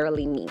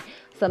Sincerely Me.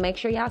 So make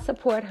sure y'all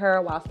support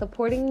her while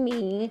supporting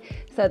me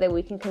so that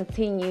we can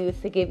continue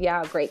to give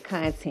y'all great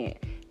content.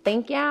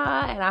 Thank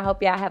y'all, and I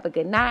hope y'all have a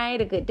good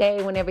night, a good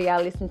day whenever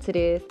y'all listen to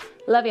this.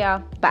 Love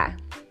y'all. Bye.